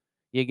God,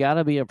 you got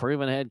to be a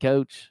proven head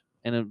coach,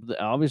 and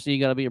obviously you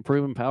got to be a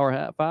proven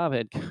Power 5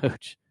 head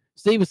coach.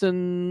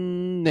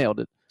 Stevenson nailed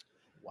it.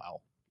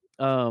 Wow.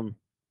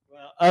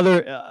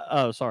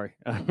 Well, sorry.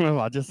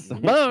 I just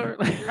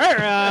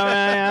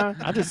I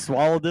just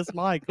swallowed this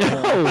mic.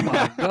 Oh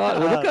my God!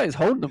 Well, look how he's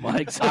holding the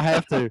mic. I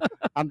have to.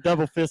 I'm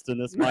double fisting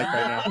this mic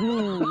right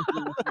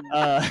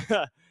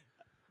now.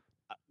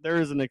 There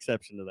is an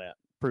exception to that.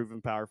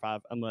 Proven Power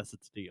 5, unless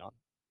it's Dion.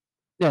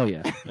 Oh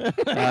yeah,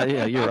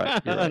 yeah, you're right.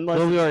 You're right. Unless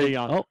Well, we it's already.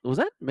 Dion. Oh, was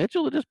that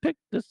Mitchell that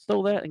just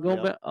stole that and going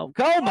Yep. back? Oh,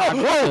 my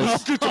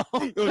goodness!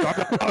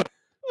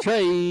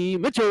 Trey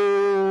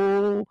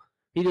Mitchell.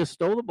 He just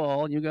stole the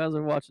ball, and you guys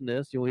are watching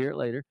this. You'll hear it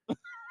later.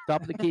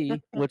 Top of the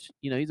key, which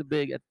he's a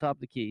big at the top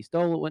of the key.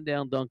 Stole it, went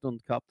down, dunked on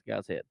the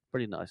guy's head.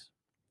 Pretty nice.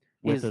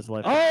 With He's- his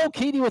left Oh, hand.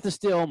 Keedy with the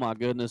steal. Oh my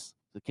goodness.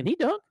 Can he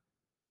dunk?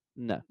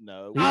 No.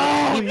 No.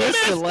 He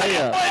missed the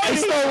layup. He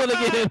stole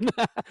it again.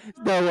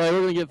 No way.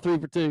 We're gonna get 3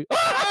 for 2.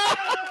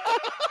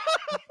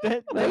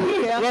 Did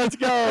he Let's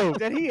go.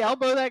 Did he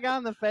elbow that guy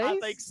in the face? I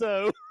think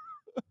so.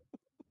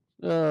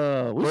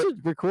 We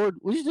should record.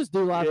 We should just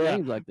do live Yeah,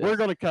 games like this. We're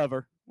gonna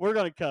cover. We're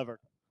gonna cover.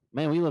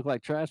 Man, we looked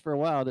like trash for a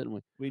while, didn't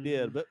we? We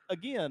did. But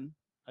again,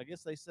 I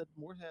guess they said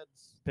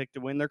Moorhead's Pick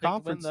to win their picked to win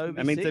conference. the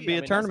That means OVC. they'd be a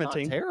that's tournament not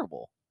team.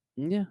 Terrible.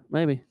 Yeah,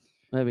 maybe.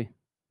 There's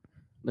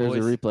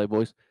Boys. a replay,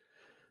 boys.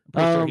 I'm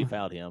pretty sure he Um,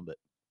 fouled him, but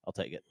I'll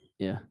take it.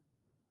 Yeah,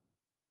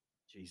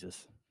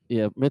 Jesus.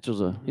 yeah.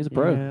 Mitchell's he's a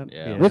pro.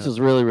 Yeah. Mitchell's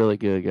really, really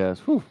good, guys.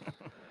 Whew.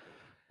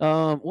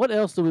 What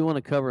else do we want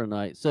to cover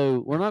tonight?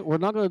 So we're not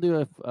going to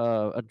do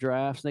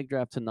a snake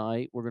draft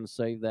tonight. We're going to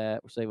save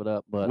that. We'll save it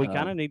up. But we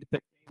kind of need to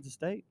pick Kansas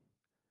State.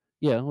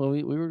 yeah. Well,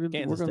 we were gonna,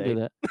 Kansas we're going to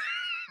do that.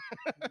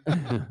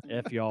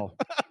 F y'all.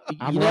 You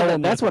I'm know,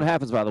 rolling that's with what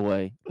happens, by the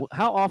way.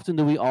 How often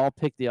do we all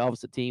pick the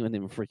opposite team and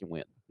then we freaking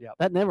win? Yep.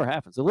 That never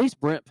happens. At least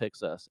Brent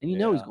picks us, and you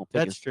know he's Yeah. going to pick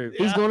That's us. true.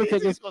 He's gonna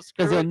pick us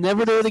because he'll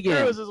never do it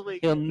again.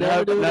 He'll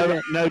never do it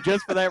again. No,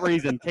 just for that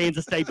reason.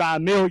 Kansas State by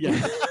 1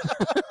 million.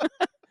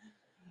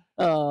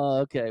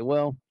 Okay.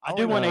 Well, I I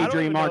do don't want know. I don't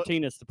Adrian even know-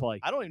 Martinez to play.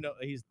 I don't even know.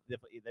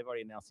 They've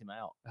already announced him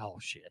out. Oh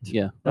shit.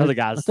 yeah. Other I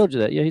guys. told you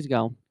that. Yeah, he's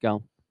gone.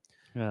 Gone.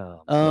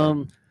 Oh,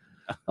 All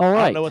I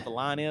right. don't know what the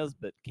line is,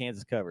 but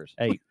Kansas covers.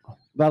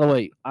 By the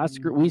way,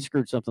 we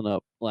screwed something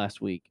up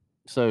last week.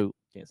 So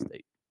Kansas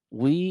State.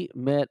 we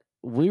met.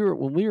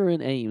 When we were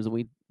in Ames and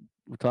we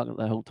were talking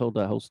told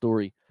that whole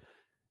story.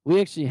 We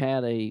actually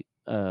had a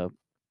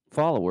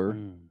follower,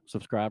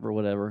 subscriber,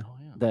 whatever, Oh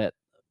yeah. that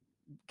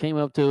came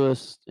up to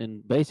us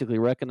and basically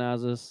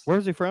recognized us.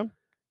 Where's he from?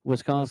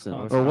 Wisconsin.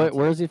 Or Wisconsin.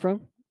 where is he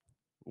from?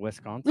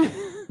 Wisconsin.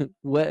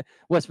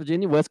 West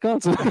Virginia,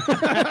 Wisconsin.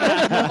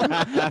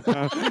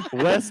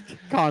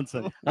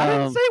 Wisconsin. I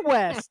didn't Um, say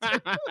West.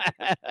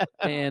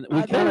 and I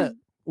we kind of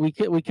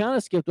didn't. we kind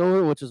of skipped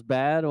over it, which is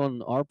bad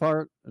on our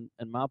part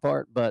and my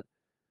part. But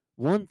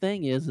one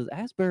thing is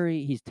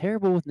Asbury, he's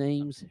terrible with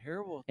names,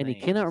 Terrible. and he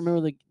cannot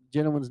remember the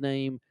gentleman's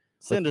name.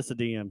 Send us a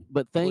DM.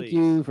 But thank Please.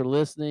 you for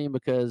listening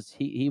because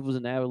he was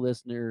an avid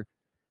listener,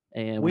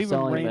 and we We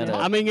saw would him ring at it. a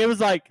I mean, it was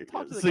like,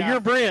 Talk to the so guy.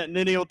 you're Brent, and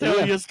then he'll tell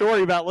Yeah. you a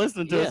story about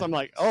listening to us. Yeah. I'm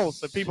like, oh,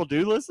 so people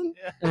do listen?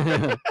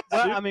 Well,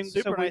 I Super, mean, so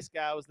super we- nice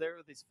guy. I was there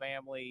with his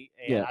family,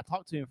 and Yeah. I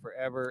talked to him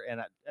forever.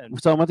 And we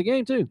saw him at the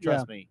game too.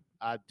 trust me,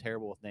 I'm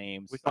terrible with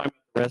names. We saw him at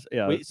the rest-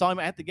 yeah. We saw him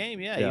at the game.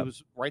 Yeah, Yeah. he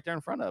was right there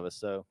in front of us.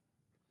 So